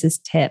 practices,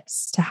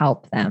 tips to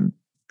help them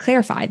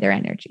clarify their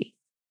energy?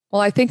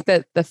 Well, I think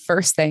that the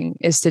first thing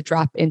is to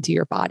drop into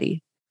your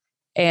body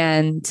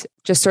and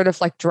just sort of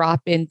like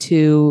drop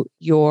into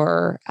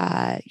your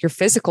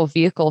physical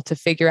vehicle to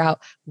figure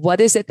out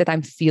what is it that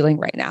I'm feeling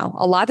right now.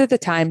 A lot of the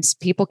times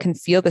people can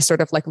feel this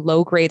sort of like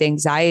low grade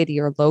anxiety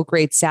or low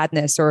grade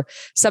sadness or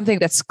something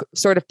that's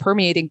sort of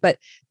permeating, but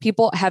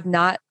people have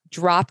not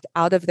dropped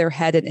out of their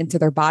head and into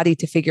their body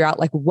to figure out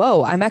like,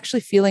 whoa, I'm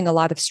actually feeling a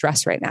lot of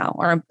stress right now,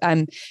 or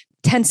I'm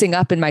tensing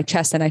up in my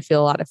chest and I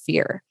feel a lot of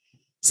fear.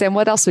 Sam,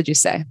 what else would you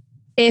say?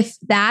 If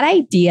that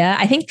idea,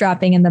 I think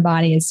dropping in the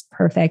body is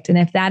perfect. And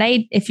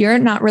if you're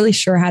not really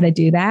sure how to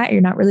do that,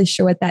 you're not really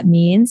sure what that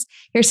means,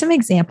 here's some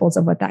examples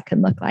of what that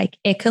can look like.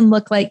 It can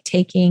look like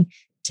taking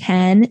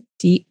 10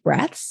 deep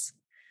breaths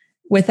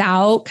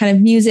without kind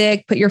of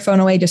music, put your phone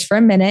away just for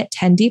a minute,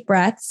 10 deep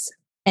breaths,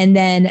 and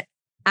then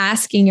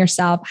asking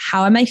yourself,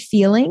 how am I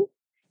feeling?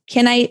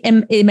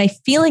 Am I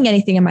feeling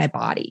anything in my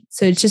body?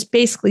 So it's just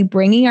basically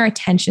bringing our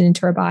attention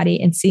into our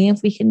body and seeing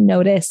if we can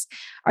notice,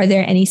 are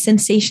there any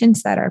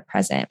sensations that are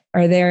present?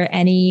 Are there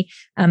any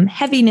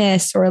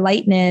heaviness or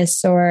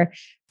lightness, or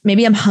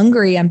maybe I'm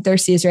hungry, I'm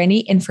thirsty. Is there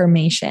any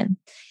information?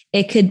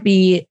 It could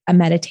be a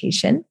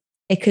meditation.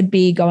 It could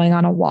be going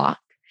on a walk.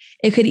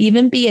 It could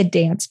even be a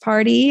dance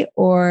party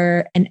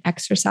or an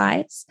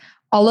exercise.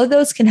 All of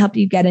those can help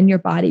you get in your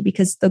body,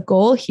 because the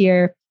goal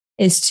here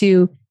is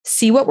to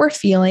see what we're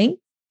feeling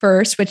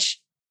first, which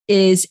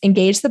is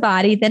engage the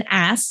body, then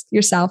ask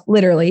yourself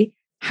literally,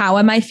 how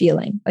am I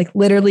feeling? Like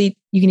literally,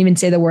 you can even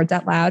say the words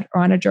out loud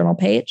or on a journal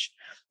page,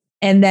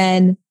 and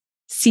then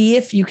see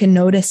if you can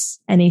notice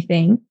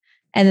anything.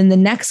 And then the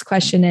next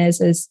question is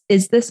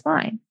this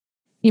mine?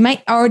 You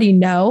might already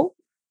know,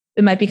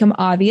 it might become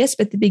obvious,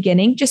 but at the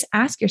beginning, just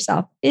ask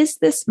yourself, is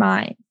this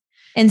mine?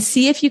 And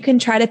see if you can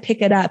try to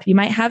pick it up. You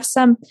might have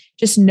some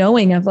just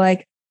knowing of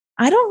like,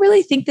 I don't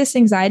really think this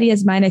anxiety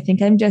is mine. I think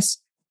I'm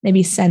just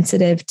maybe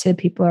sensitive to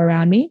people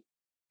around me.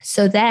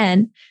 So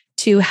then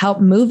to help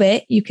move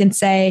it, you can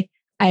say,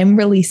 I'm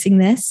releasing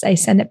this. I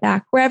send it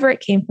back wherever it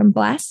came from,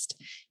 blessed.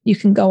 You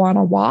can go on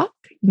a walk,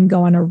 you can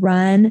go on a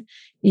run,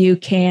 you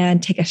can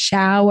take a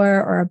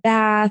shower or a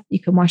bath, you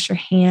can wash your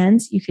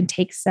hands, you can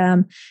take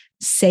some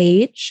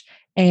sage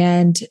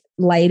and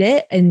light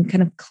it and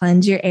kind of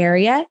cleanse your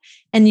area.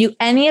 And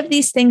any of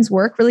these things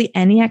work, really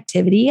any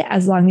activity,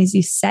 as long as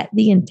you set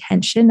the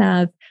intention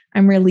of,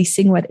 I'm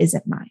releasing what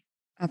isn't mine.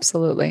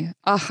 Absolutely.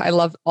 Oh, I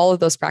love all of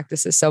those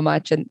practices so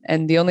much.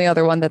 And the only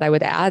other one that I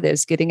would add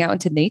is getting out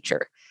into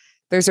nature.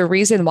 There's a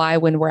reason why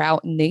when we're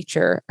out in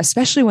nature,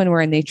 especially when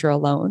we're in nature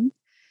alone,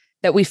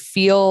 that we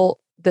feel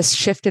this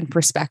shift in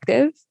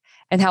perspective.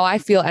 And how I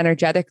feel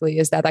energetically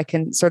is that I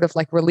can sort of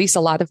like release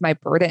a lot of my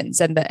burdens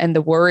and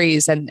the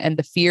worries and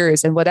the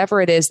fears and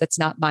whatever it is that's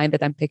not mine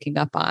that I'm picking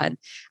up on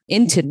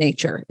into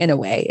nature in a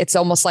way. It's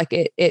almost like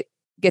it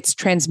gets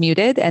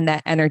transmuted and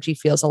that energy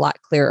feels a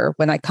lot clearer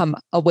when I come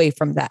away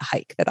from that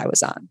hike that I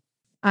was on.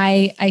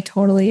 I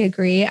totally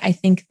agree. I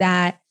think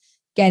that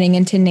getting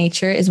into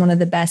nature is one of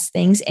the best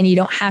things, and you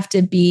don't have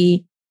to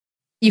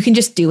you can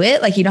just do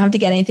it. Like, you don't have to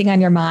get anything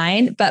on your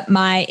mind. But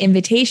my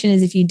invitation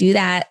is, if you do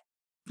that,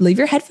 leave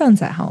your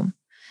headphones at home,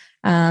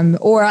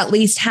 or at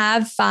least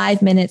have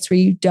 5 minutes where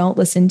you don't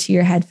listen to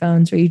your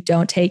headphones, where you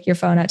don't take your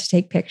phone out to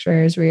take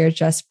pictures, where you're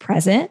just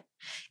present.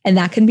 And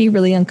that can be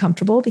really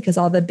uncomfortable because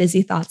all the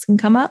busy thoughts can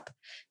come up.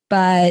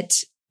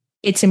 But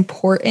it's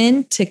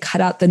important to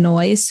cut out the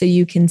noise so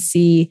you can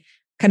see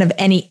kind of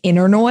any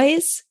inner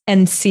noise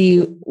and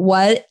see,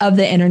 what of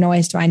the inner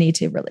noise do I need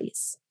to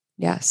release?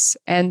 Yes.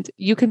 And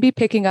you can be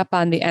picking up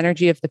on the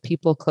energy of the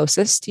people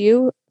closest to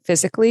you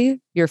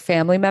physically, your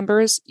family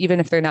members, even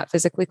if they're not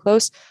physically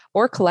close,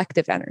 or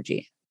collective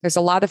energy. There's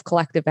a lot of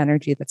collective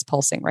energy that's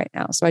pulsing right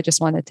now. So I just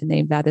wanted to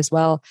name that as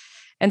well.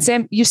 And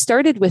Sam, you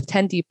started with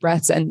 10 deep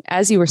breaths. And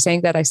as you were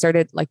saying that, I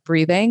started like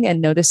breathing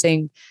and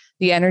noticing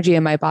the energy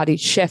in my body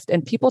shift.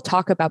 And people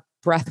talk about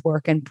breath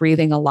work and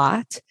breathing a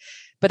lot.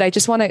 But I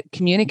just want to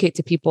communicate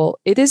to people,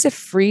 it is a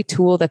free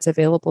tool that's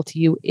available to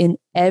you in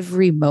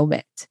every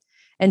moment.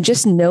 And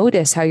just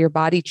notice how your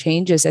body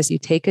changes as you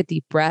take a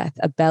deep breath,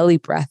 a belly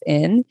breath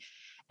in,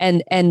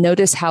 and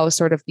notice how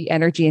sort of the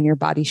energy in your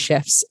body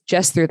shifts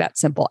just through that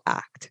simple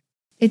act.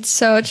 It's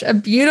such a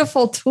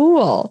beautiful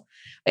tool.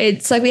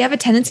 It's like we have a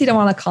tendency to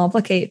want to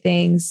complicate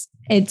things.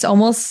 It's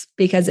almost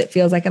because it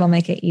feels like it'll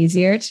make it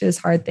easier to do this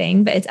hard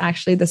thing, but it's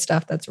actually the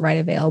stuff that's right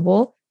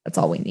available. That's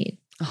all we need.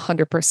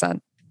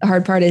 100%. The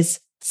hard part is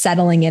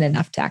settling in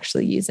enough to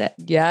actually use it.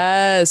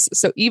 Yes.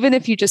 So even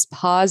if you just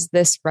pause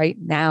this right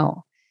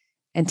now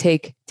and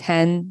take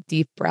 10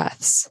 deep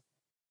breaths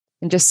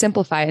and just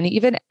simplify. And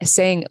even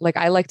saying, like,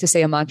 I like to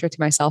say a mantra to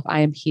myself,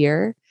 I am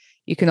here.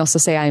 You can also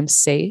say, I am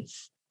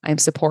safe. I am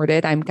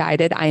supported. I'm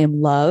guided. I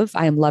am love.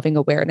 I am loving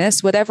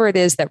awareness, whatever it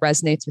is that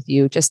resonates with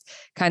you, just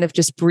kind of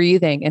just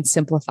breathing and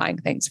simplifying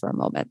things for a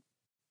moment.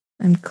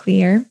 I'm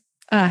clear.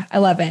 I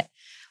love it.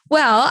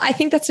 Well, I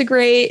think this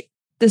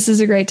is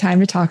a great time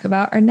to talk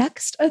about our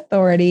next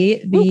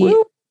authority,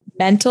 the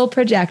mental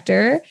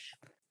projector.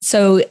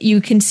 So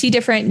you can see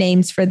different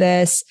names for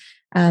this.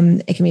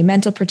 It can be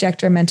mental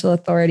projector, mental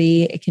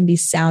authority. It can be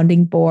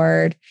sounding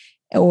board,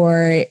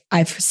 or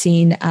I've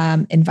seen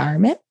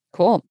environment.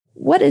 Cool.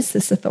 What is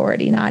this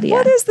authority, Nadia?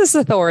 What is this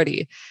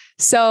authority?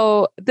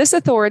 So this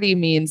authority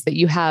means that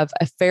you have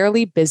a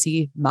fairly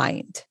busy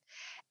mind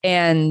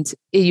and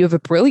you have a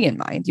brilliant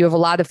mind. You have a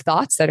lot of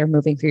thoughts that are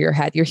moving through your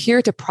head. You're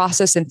here to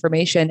process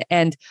information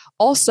and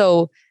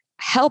also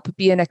help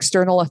be an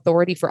external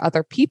authority for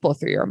other people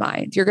through your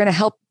mind. You're going to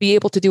help be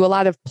able to do a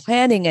lot of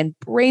planning and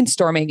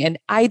brainstorming and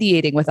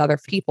ideating with other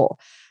people.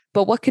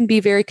 But what can be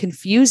very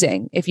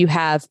confusing if you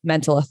have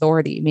mental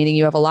authority, meaning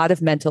you have a lot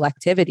of mental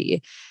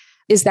activity,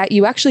 is that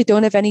you actually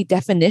don't have any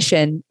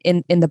definition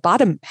in the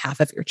bottom half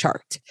of your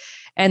chart.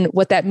 And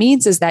what that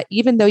means is that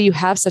even though you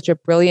have such a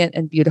brilliant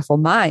and beautiful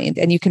mind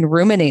and you can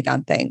ruminate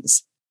on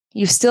things,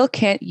 you still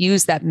can't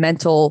use that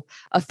mental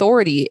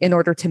authority in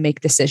order to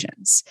make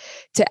decisions.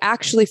 To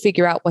actually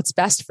figure out what's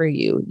best for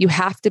you, you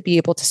have to be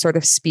able to sort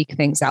of speak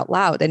things out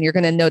loud. And you're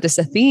going to notice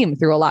a theme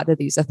through a lot of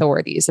these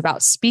authorities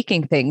about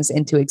speaking things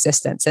into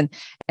existence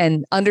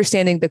and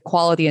understanding the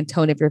quality and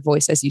tone of your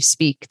voice as you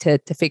speak to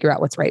figure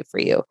out what's right for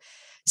you.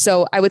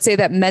 So I would say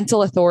that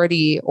mental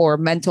authority or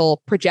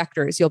mental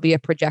projectors, you'll be a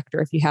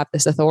projector if you have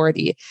this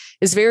authority,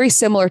 is very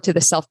similar to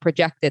the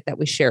self-projected that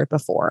we shared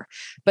before.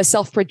 But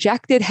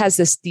self-projected has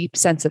this deep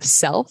sense of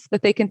self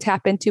that they can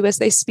tap into as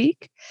they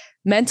speak.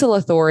 Mental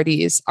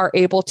authorities are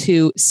able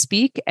to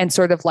speak and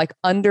sort of like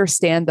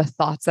understand the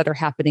thoughts that are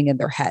happening in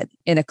their head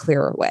in a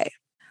clearer way.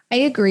 I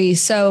agree.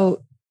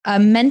 So a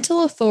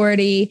mental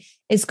authority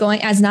is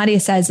going, as Nadia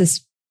says,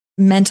 this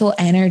mental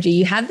energy.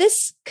 You have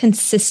this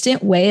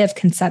consistent way of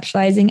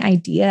conceptualizing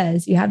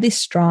ideas. You have these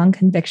strong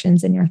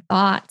convictions in your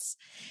thoughts.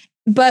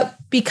 But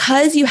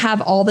because you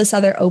have all this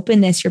other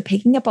openness, you're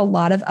picking up a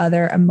lot of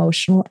other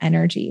emotional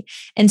energy.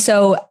 And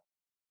so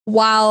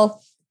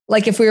while,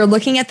 like, if we were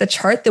looking at the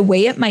chart, the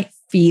way it might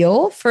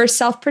feel for a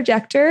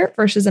self-projector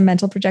versus a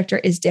mental projector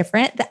is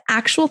different. The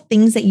actual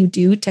things that you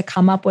do to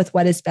come up with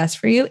what is best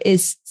for you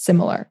is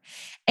similar.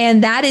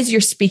 And that is, you're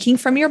speaking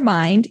from your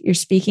mind, you're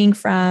speaking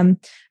from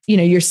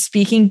you're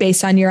speaking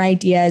based on your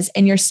ideas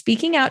and you're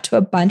speaking out to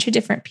a bunch of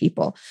different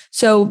people.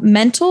 So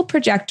mental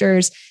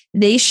projectors,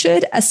 they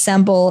should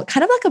assemble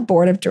kind of like a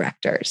board of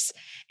directors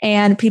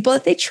and people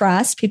that they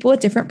trust, people with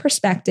different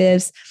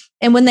perspectives.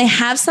 And when they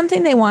have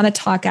something they want to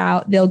talk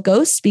out, they'll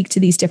go speak to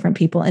these different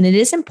people. And it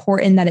is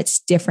important that it's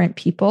different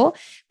people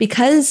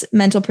because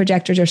mental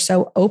projectors are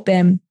so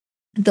open.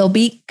 They'll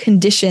be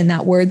conditioned,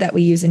 that word that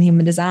we use in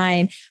human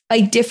design,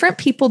 by different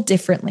people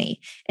differently.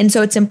 And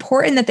so it's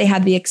important that they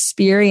have the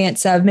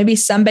experience of maybe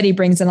somebody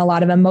brings in a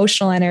lot of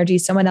emotional energy,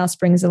 someone else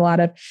brings a lot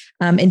of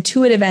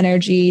intuitive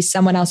energy,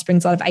 someone else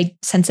brings a lot of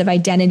sense of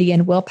identity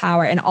and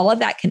willpower, and all of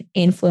that can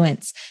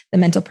influence the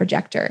mental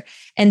projector.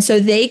 And so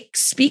they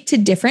speak to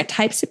different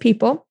types of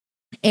people.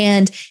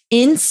 And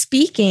in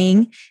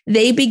speaking,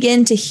 they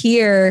begin to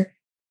hear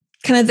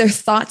kind of their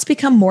thoughts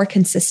become more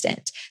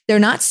consistent. They're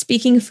not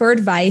speaking for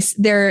advice.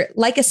 They're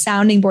like a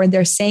sounding board.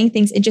 They're saying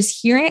things and just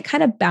hearing it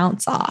kind of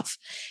bounce off.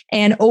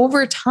 And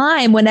over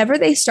time, whenever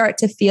they start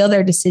to feel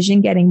their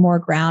decision getting more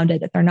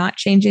grounded, that they're not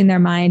changing their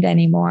mind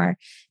anymore,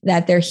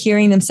 that they're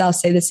hearing themselves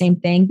say the same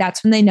thing,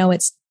 that's when they know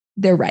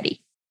they're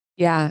ready.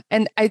 Yeah.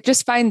 And I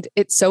just find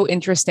it so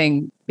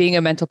interesting being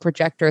a mental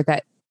projector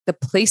that the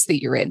place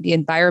that you're in, the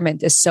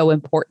environment is so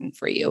important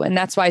for you. And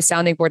that's why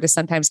sounding board is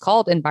sometimes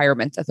called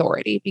environment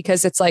authority,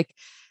 because it's like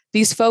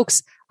these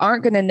folks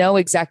aren't going to know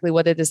exactly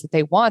what it is that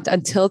they want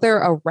until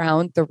they're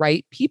around the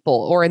right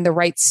people or in the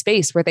right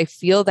space where they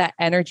feel that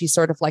energy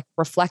sort of like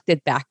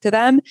reflected back to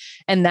them.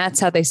 And that's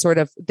how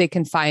they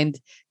can find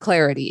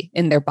clarity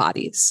in their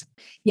bodies.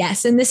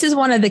 Yes. And this is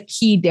one of the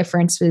key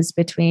differences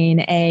between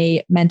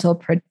a mental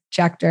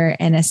projector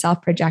and a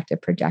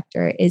self-projected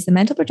projector is the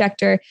mental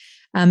projector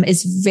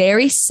is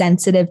very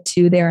sensitive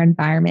to their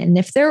environment. And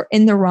if they're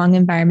in the wrong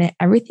environment,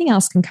 everything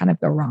else can kind of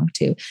go wrong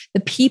too. The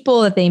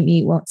people that they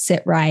meet won't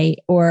sit right,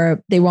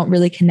 or they won't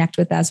really connect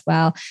with as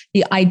well.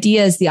 The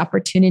ideas, the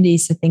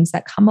opportunities, the things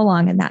that come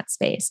along in that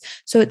space.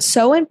 So it's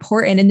so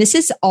important. And this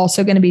is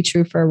also going to be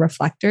true for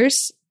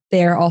reflectors.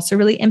 They're also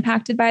really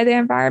impacted by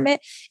their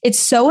environment. It's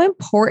so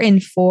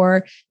important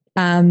for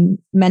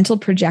mental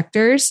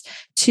projectors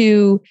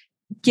to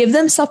give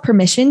themselves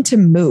permission to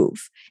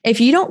move. If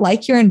you don't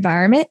like your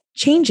environment,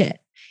 change it.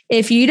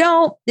 If you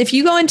go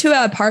into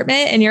an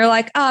apartment and you're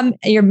like,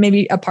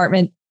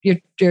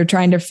 you're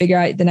trying to figure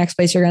out the next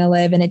place you're going to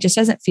live and it just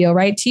doesn't feel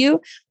right to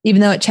you,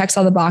 even though it checks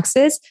all the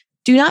boxes,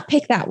 do not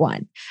pick that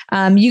one.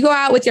 You go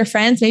out with your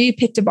friends, maybe you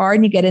picked a bar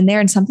and you get in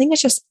there and something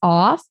is just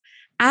off.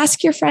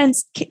 Ask your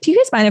friends, do you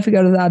guys mind if we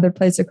go to the other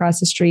place across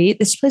the street?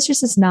 This place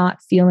just is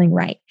not feeling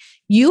right.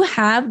 You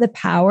have the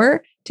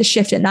power to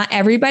shift it. Not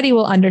everybody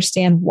will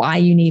understand why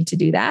you need to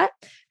do that,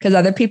 because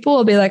other people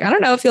will be like, I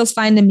don't know, it feels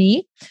fine to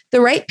me.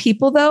 The right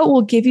people, though,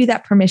 will give you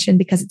that permission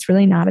because it's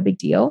really not a big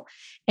deal.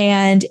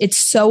 And it's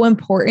so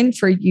important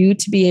for you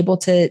to be able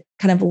to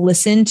kind of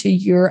listen to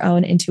your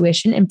own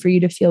intuition and for you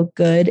to feel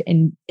good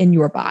in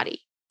your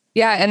body.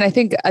 Yeah. And I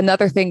think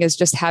another thing is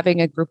just having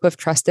a group of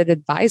trusted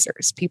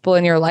advisors, people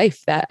in your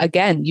life that,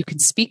 again, you can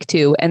speak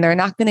to, and they're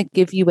not going to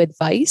give you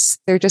advice.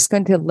 They're just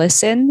going to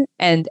listen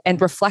and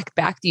reflect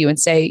back to you and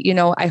say,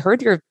 I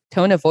heard your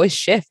tone of voice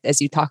shift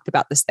as you talked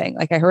about this thing.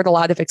 Like I heard a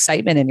lot of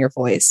excitement in your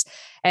voice,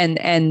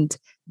 and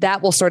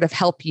that will sort of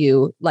help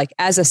you, like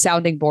as a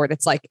sounding board.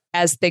 It's like,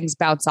 as things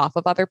bounce off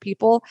of other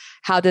people,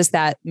 how does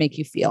that make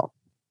you feel?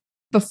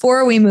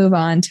 Before we move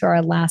on to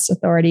our last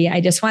authority,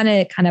 I just want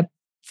to kind of,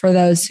 for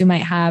those who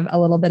might have a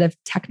little bit of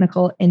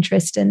technical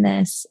interest in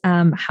this,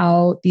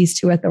 how these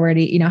two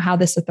authority, how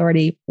this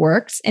authority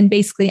works. And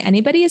basically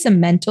anybody is a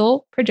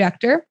mental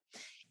projector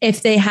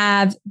if they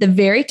have the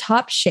very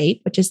top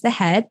shape, which is the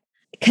head,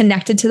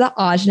 connected to the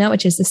ajna,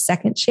 which is the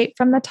second shape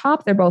from the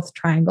top. They're both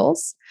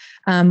triangles.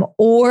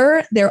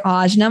 Or their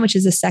ajna, which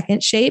is the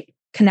second shape,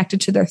 connected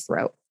to their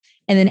throat.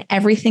 And then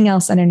everything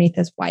else underneath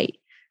is white,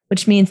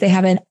 which means they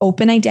have an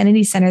open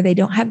identity center. They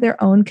don't have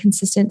their own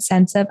consistent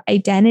sense of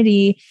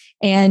identity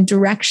and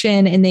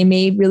direction, and they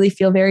may really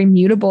feel very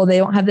mutable. They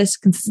don't have this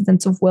consistent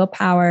sense of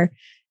willpower,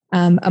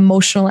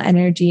 emotional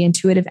energy,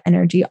 intuitive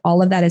energy.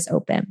 All of that is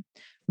open.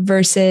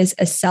 Versus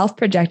a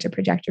self-projected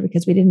projector,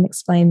 because we didn't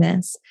explain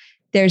this.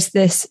 There's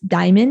this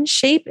diamond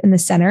shape in the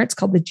center. It's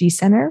called the G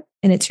center,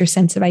 and it's your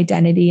sense of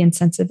identity and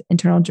sense of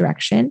internal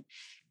direction.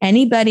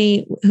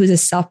 Anybody who's a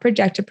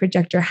self-projected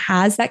projector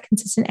has that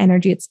consistent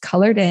energy. It's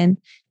colored in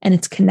and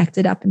it's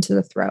connected up into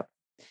the throat.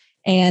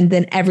 And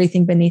then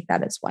everything beneath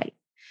that is white.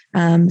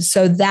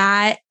 So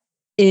that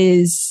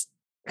is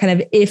kind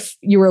of, if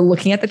you were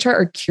looking at the chart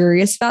or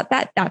curious about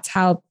that, that's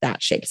how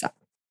that shapes up.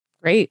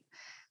 Great.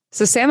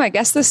 So Sam, I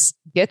guess this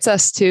gets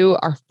us to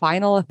our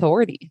final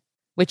authority,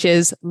 which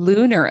is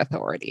lunar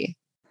authority.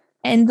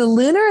 And the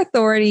lunar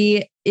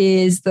authority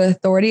is the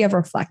authority of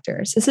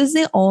reflectors. This is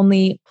the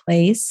only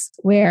place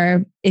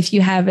where if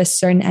you have a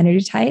certain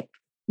energy type,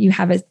 you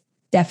have a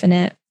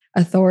definite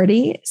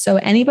authority. So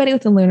anybody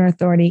with a lunar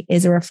authority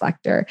is a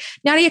reflector.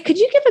 Nadia, could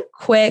you give a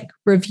quick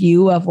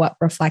review of what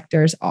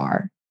reflectors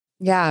are?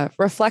 Yeah,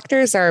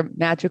 reflectors are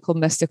magical,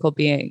 mystical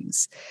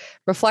beings.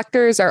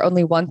 Reflectors are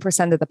only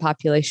 1% of the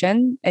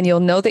population, and you'll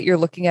know that you're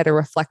looking at a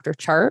reflector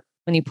chart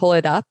when you pull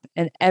it up,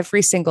 and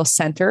every single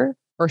center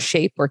or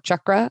shape or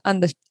chakra on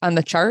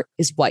the chart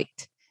is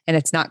white and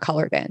it's not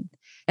colored in.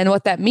 And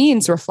what that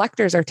means,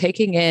 reflectors are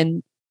taking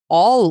in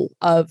all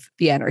of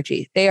the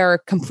energy. They are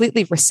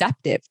completely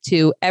receptive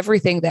to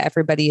everything that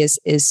everybody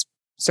is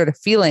sort of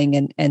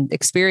feeling and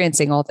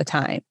experiencing all the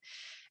time.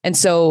 And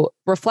so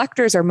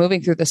reflectors are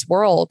moving through this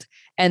world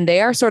and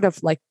they are sort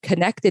of like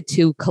connected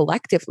to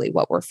collectively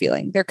what we're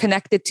feeling. They're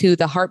connected to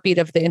the heartbeat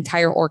of the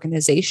entire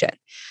organization.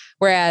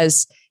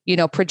 Whereas,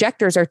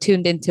 projectors are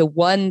tuned into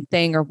one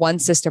thing or one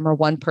system or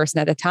one person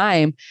at a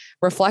time.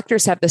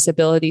 Reflectors have this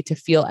ability to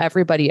feel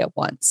everybody at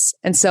once.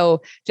 And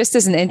so just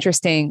as an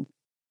interesting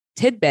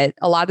tidbit,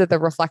 a lot of the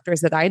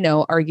reflectors that I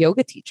know are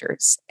yoga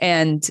teachers.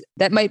 And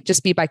that might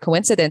just be by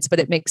coincidence, but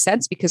it makes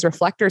sense because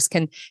reflectors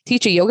can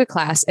teach a yoga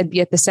class and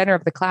be at the center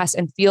of the class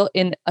and feel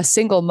in a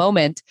single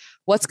moment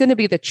what's going to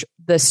be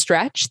the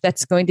stretch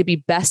that's going to be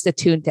best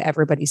attuned to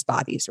everybody's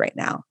bodies right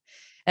now.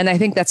 And I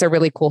think that's a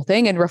really cool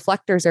thing. And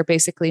reflectors are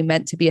basically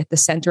meant to be at the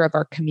center of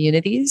our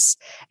communities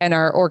and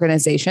our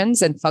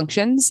organizations and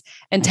functions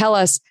and tell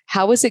us,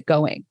 how is it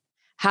going?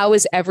 How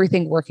is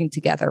everything working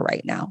together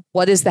right now?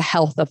 What is the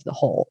health of the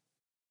whole?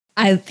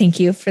 I thank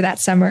you for that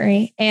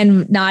summary.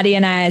 And Nadia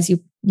and I, as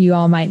you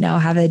all might know,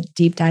 have a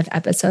deep dive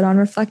episode on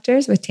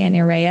reflectors with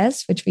Tanya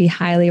Reyes, which we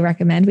highly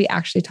recommend. We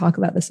actually talk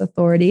about this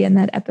authority in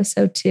that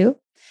episode too.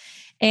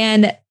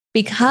 And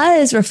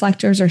because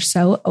reflectors are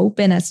so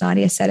open, as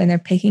Nadia said, and they're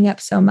picking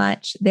up so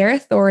much, their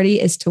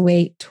authority is to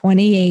wait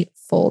 28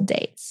 full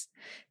days.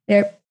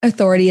 Their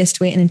authority is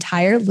to wait an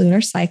entire lunar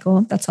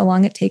cycle. That's how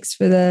long it takes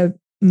for the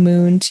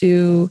moon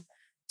to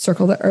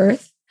circle the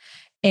earth.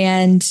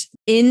 And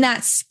in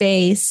that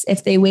space,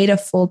 if they wait a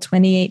full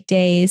 28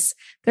 days,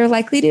 they're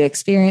likely to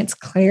experience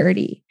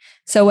clarity.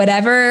 So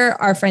whatever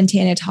our friend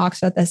Tanya talks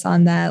about this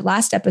on the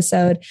last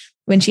episode,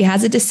 when she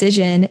has a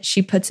decision,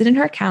 she puts it in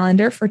her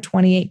calendar for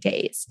 28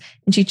 days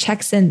and she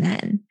checks in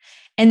then.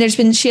 And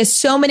she has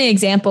so many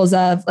examples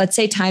of, let's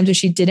say, times where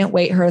she didn't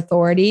wait her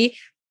authority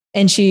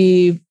and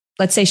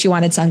let's say she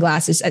wanted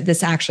sunglasses.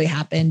 This actually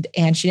happened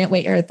and she didn't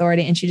wait her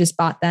authority and she just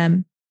bought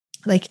them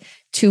like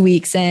 2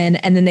 weeks in,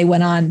 and then they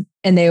went on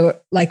and they were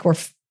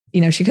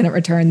she couldn't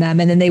return them.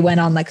 And then they went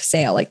on like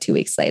sale like 2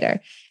 weeks later.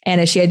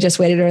 And if she had just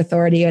waited her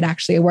authority, it would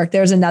actually work.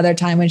 There was another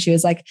time when she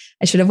was like,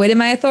 I should have waited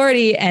my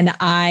authority. And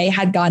I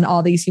had gotten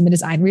all these human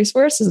design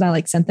resources and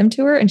I sent them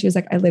to her. And she was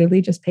like, I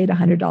literally just paid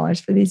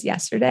 $100 for these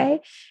yesterday.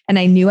 And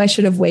I knew I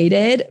should have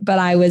waited, but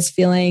I was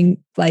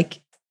feeling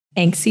like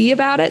angsty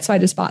about it. So I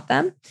just bought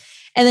them.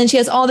 And then she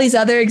has all these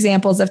other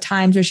examples of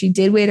times where she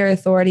did wait her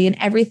authority and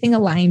everything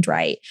aligned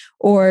right.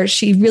 Or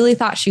she really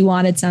thought she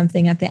wanted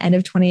something at the end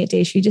of 28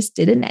 days. She just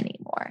didn't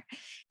anymore.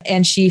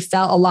 And she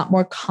felt a lot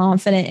more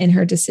confident in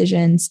her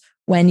decisions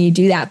when you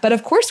do that. But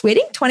of course,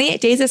 waiting 28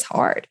 days is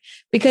hard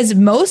because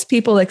most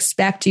people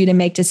expect you to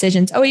make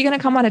decisions. Oh, are you going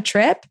to come on a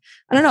trip?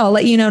 I don't know. I'll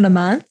let you know in a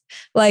month.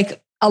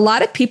 Like a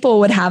lot of people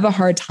would have a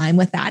hard time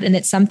with that. And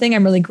it's something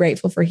I'm really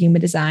grateful for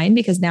human design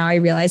because now I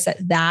realize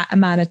that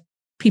amount of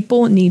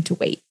people need to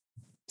wait.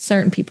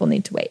 Certain people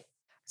need to wait.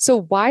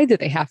 So why do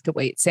they have to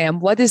wait, Sam?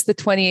 What is the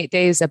 28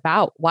 days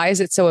about? Why is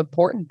it so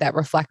important that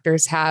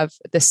reflectors have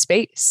the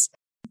space?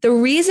 The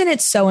reason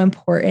it's so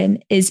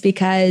important is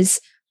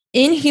because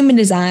in human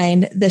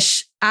design,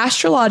 the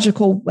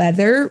astrological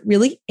weather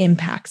really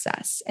impacts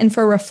us. And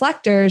for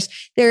reflectors,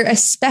 they're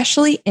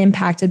especially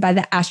impacted by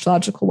the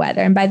astrological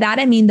weather. And by that,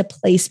 I mean the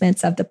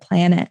placements of the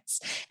planets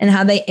and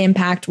how they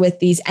impact with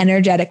these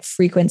energetic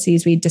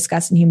frequencies we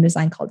discuss in human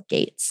design called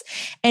gates.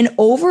 And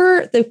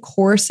over the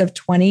course of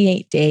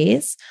 28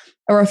 days,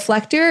 a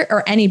reflector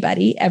or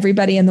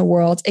everybody in the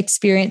world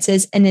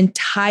experiences an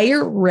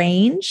entire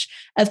range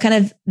of kind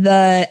of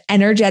the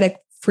energetic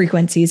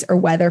frequencies or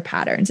weather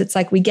patterns. It's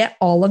like we get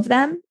all of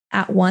them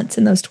at once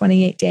in those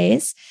 28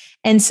 days.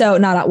 And so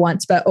not at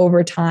once, but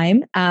over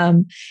time.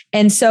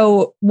 And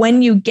so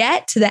when you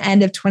get to the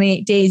end of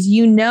 28 days,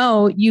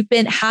 you've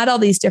had all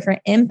these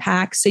different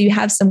impacts. So you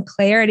have some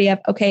clarity of,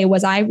 okay,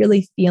 was I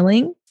really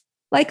feeling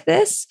like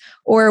this?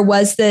 Or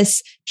was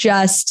this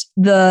just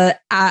the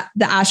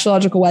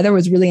astrological weather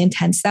was really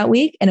intense that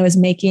week and it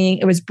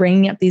was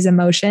bringing up these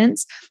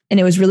emotions and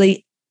it was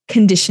really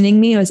conditioning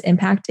me, it was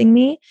impacting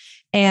me.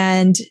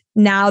 And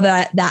now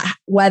that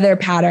weather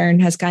pattern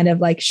has kind of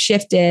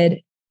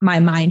shifted, my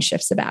mind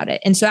shifts about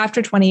it. And so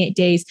after 28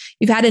 days,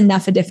 you've had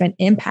enough of different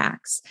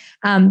impacts.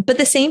 But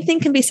the same thing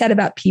can be said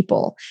about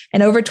people.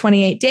 And over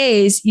 28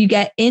 days, you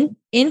get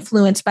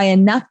influenced by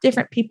enough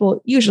different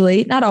people,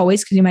 usually, not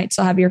always, because you might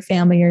still have your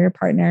family or your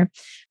partner,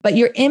 but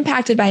you're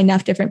impacted by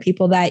enough different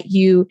people that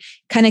you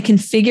kind of can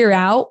figure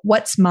out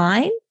what's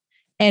mine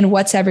and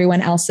what's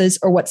everyone else's,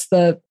 or what's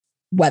the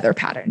weather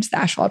patterns, the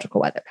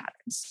astrological weather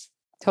patterns.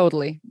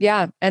 Totally.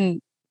 Yeah. And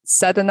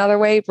said another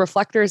way,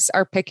 reflectors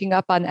are picking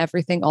up on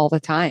everything all the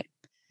time.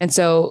 And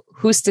so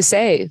who's to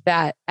say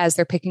that as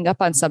they're picking up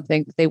on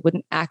something, they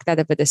wouldn't act out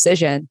of a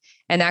decision?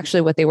 And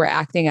actually what they were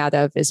acting out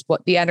of is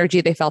what the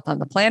energy they felt on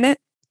the planet,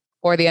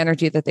 or the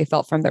energy that they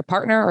felt from their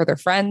partner or their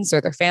friends or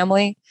their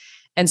family.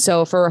 And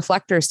so for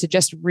reflectors to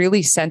just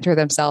really center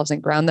themselves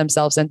and ground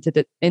themselves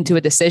into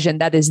a decision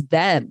that is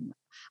them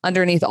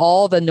underneath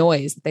all the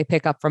noise that they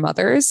pick up from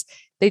others,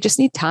 they just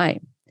need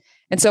time.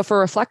 And so for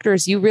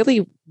reflectors, you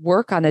really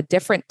work on a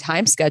different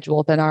time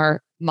schedule than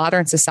our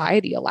modern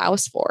society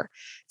allows for.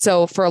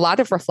 So for a lot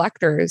of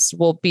reflectors,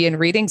 we'll be in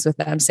readings with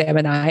them, Sam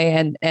and I,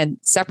 and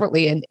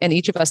separately, and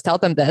each of us tell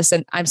them this.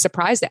 And I'm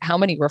surprised at how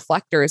many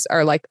reflectors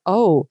are like,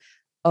 oh,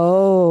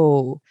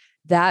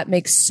 that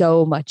makes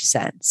so much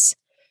sense.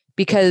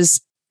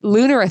 Because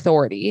lunar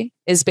authority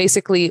is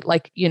basically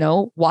like,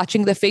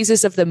 watching the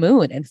phases of the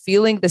moon and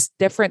feeling this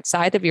different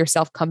side of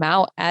yourself come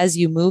out as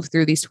you move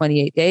through these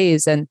 28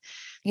 days. And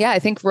yeah, I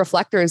think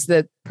reflectors,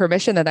 the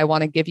permission that I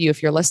want to give you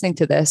if you're listening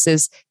to this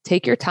is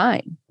take your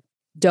time.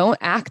 Don't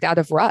act out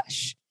of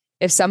rush.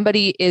 If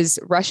somebody is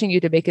rushing you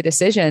to make a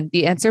decision,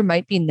 the answer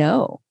might be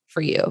no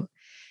for you.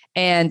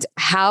 And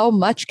how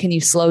much can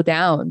you slow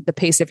down the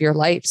pace of your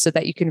life so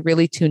that you can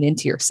really tune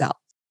into yourself?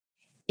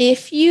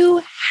 If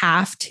you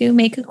have to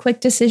make a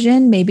quick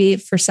decision, maybe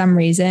for some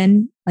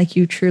reason, like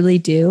you truly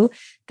do,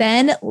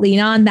 then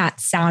lean on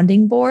that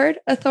sounding board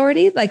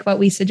authority, like what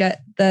we suggest,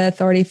 the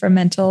authority for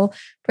mental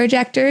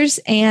projectors,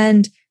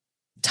 and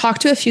talk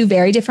to a few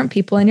very different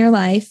people in your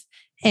life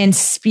and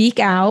speak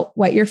out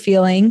what you're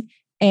feeling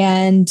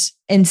and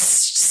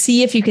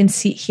see if you can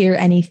hear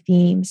any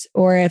themes,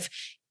 or if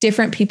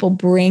different people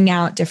bring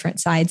out different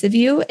sides of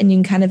you and you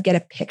can kind of get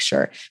a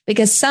picture.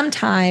 Because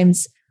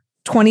sometimes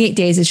 28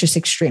 days is just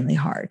extremely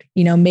hard.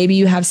 Maybe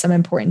you have some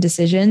important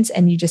decisions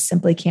and you just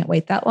simply can't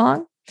wait that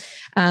long.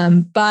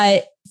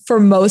 But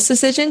for most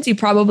decisions, you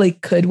probably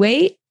could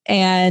wait,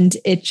 and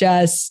it's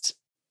just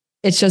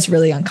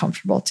really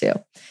uncomfortable too.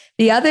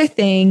 The other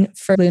thing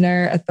for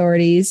lunar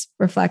authorities,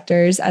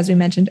 reflectors, as we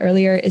mentioned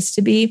earlier, is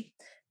to be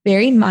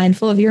very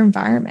mindful of your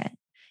environment.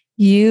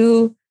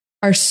 You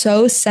are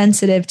so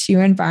sensitive to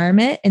your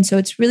environment. And so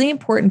it's really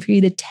important for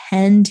you to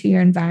tend to your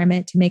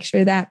environment, to make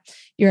sure that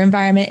your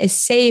environment is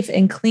safe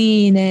and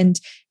clean and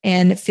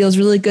it feels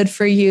really good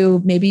for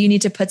you. Maybe you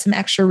need to put some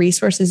extra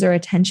resources or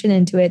attention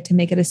into it to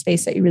make it a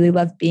space that you really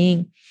love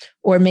being.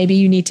 Or maybe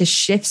you need to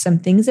shift some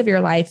things of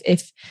your life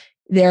if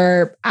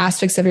there are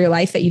aspects of your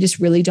life that you just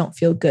really don't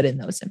feel good in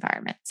those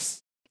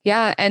environments.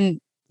 Yeah. And,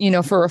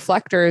 for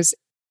reflectors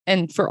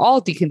and for all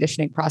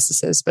deconditioning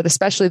processes, but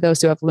especially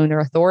those who have lunar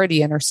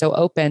authority and are so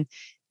open,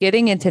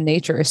 getting into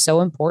nature is so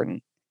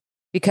important,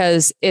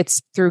 because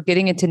it's through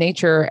getting into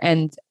nature,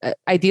 and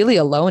ideally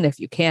alone if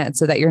you can,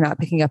 so that you're not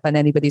picking up on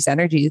anybody's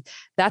energy.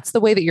 That's the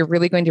way that you're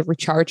really going to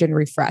recharge and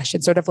refresh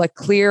and sort of like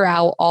clear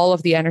out all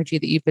of the energy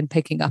that you've been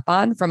picking up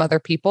on from other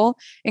people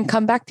and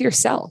come back to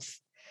yourself.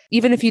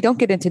 Even if you don't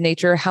get into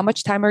nature, how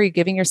much time are you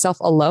giving yourself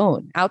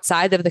alone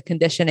outside of the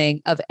conditioning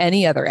of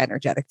any other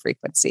energetic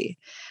frequency?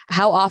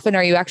 How often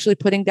are you actually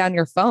putting down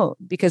your phone?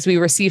 Because we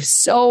receive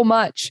so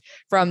much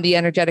from the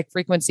energetic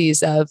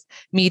frequencies of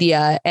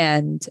media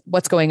and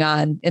what's going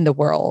on in the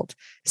world.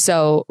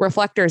 So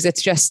reflectors,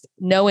 it's just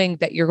knowing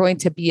that you're going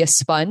to be a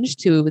sponge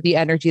to the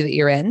energy that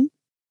you're in.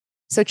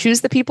 So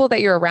choose the people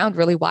that you're around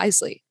really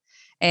wisely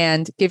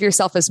and give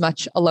yourself as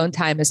much alone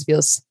time as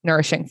feels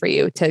nourishing for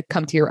you to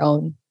come to your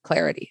own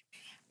clarity.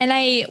 And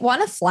I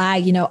want to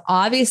flag,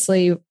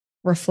 obviously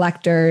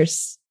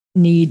reflectors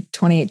need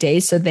 28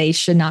 days, so they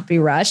should not be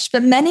rushed.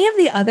 But many of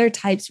the other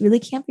types really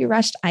can't be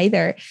rushed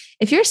either.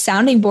 If you're a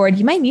sounding board,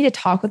 you might need to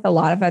talk with a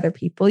lot of other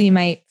people. You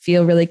might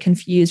feel really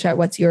confused about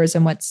what's yours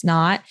and what's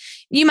not.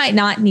 You might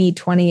not need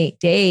 28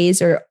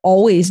 days or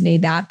always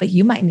need that, but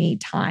you might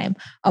need time.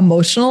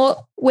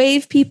 Emotional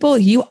wave people,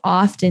 you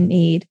often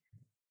need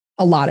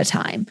a lot of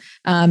time.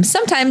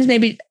 Sometimes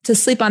maybe to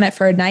sleep on it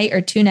for a night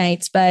or 2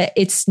 nights, but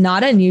it's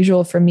not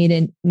unusual for me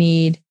to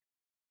need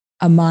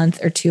a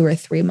month or 2 or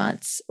 3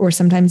 months, or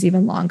sometimes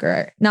even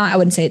longer. I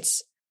wouldn't say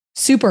it's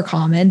super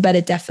common, but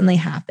it definitely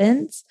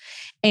happens.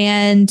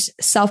 And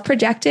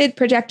self-projected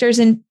projectors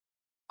and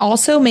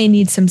also may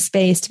need some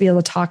space to be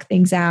able to talk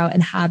things out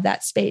and have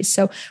that space.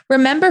 So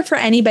remember, for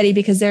anybody,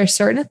 because there are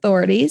certain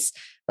authorities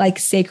like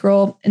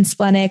sacral and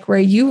splenic where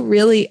you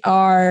really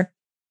are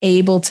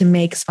able to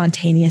make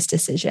spontaneous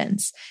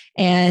decisions.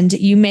 And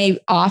you may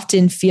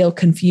often feel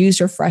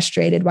confused or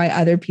frustrated why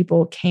other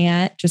people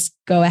can't just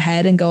go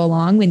ahead and go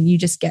along when you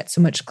just get so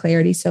much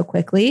clarity so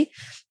quickly.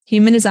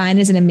 Human design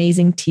is an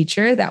amazing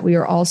teacher that we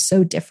are all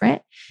so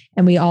different,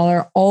 and we all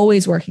are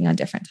always working on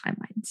different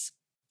timelines.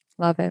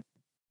 Love it.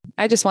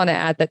 I just want to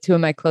add that 2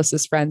 of my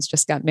closest friends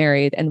just got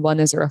married, and one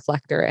is a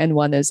reflector and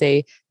one is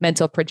a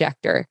mental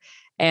projector.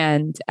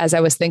 And as I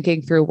was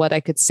thinking through what I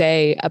could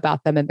say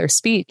about them in their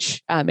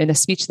speech, in a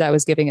speech that I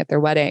was giving at their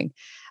wedding,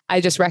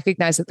 I just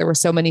recognized that there were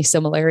so many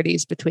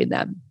similarities between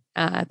them,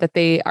 that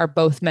they are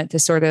both meant to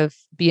sort of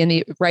be in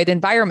the right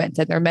environment,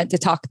 and they're meant to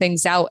talk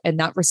things out and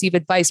not receive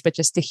advice, but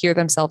just to hear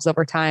themselves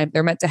over time.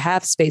 They're meant to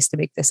have space to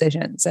make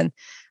decisions. And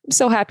I'm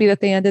so happy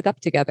that they ended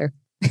up together.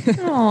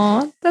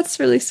 Aw, that's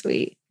really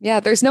sweet. Yeah,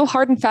 there's no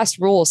hard and fast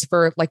rules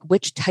for like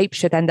which type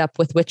should end up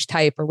with which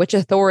type or which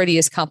authority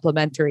is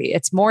complementary.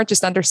 It's more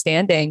just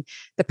understanding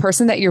the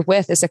person that you're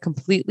with is a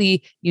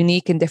completely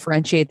unique and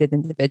differentiated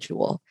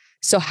individual.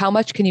 So how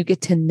much can you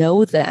get to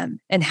know them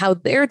and how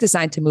they're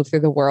designed to move through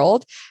the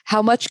world?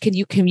 How much can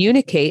you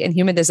communicate? And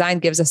human design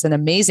gives us an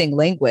amazing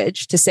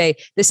language to say,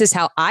 this is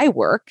how I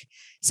work,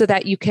 so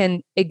that you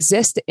can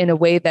exist in a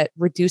way that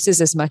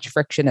reduces as much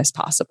friction as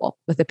possible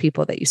with the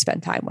people that you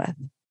spend time with.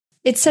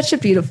 It's such a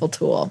beautiful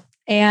tool.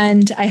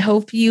 And I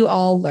hope you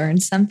all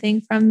learned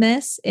something from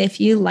this. If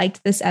you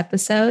liked this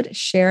episode,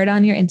 share it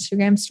on your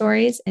Instagram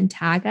stories and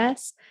tag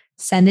us,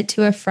 send it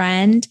to a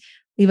friend,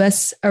 leave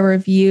us a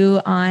review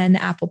on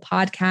Apple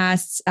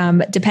Podcasts.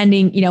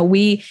 Depending,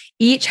 we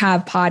each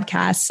have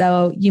podcasts.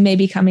 So you may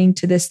be coming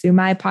to this through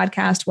my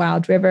podcast,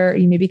 Wild River.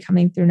 You may be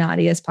coming through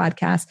Nadia's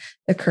podcast,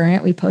 The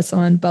Current. We post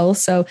on both.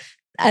 So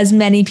as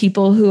many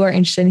people who are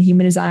interested in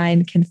human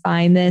design can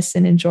find this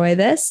and enjoy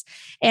this.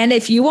 And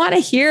if you want to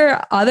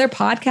hear other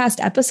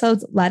podcast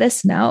episodes, let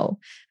us know.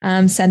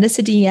 Send us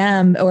a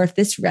DM, or if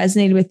this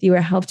resonated with you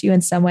or helped you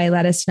in some way,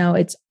 let us know.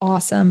 It's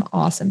awesome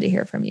to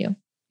hear from you.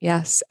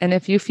 Yes. And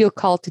if you feel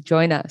called to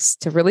join us,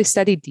 to really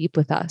study deep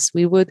with us,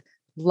 we would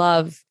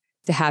love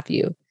to have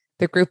you.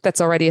 The group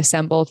that's already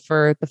assembled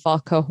for the fall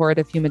cohort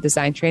of human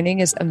design training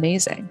is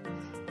amazing.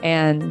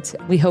 And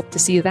we hope to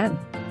see you then.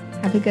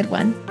 Have a good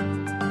one.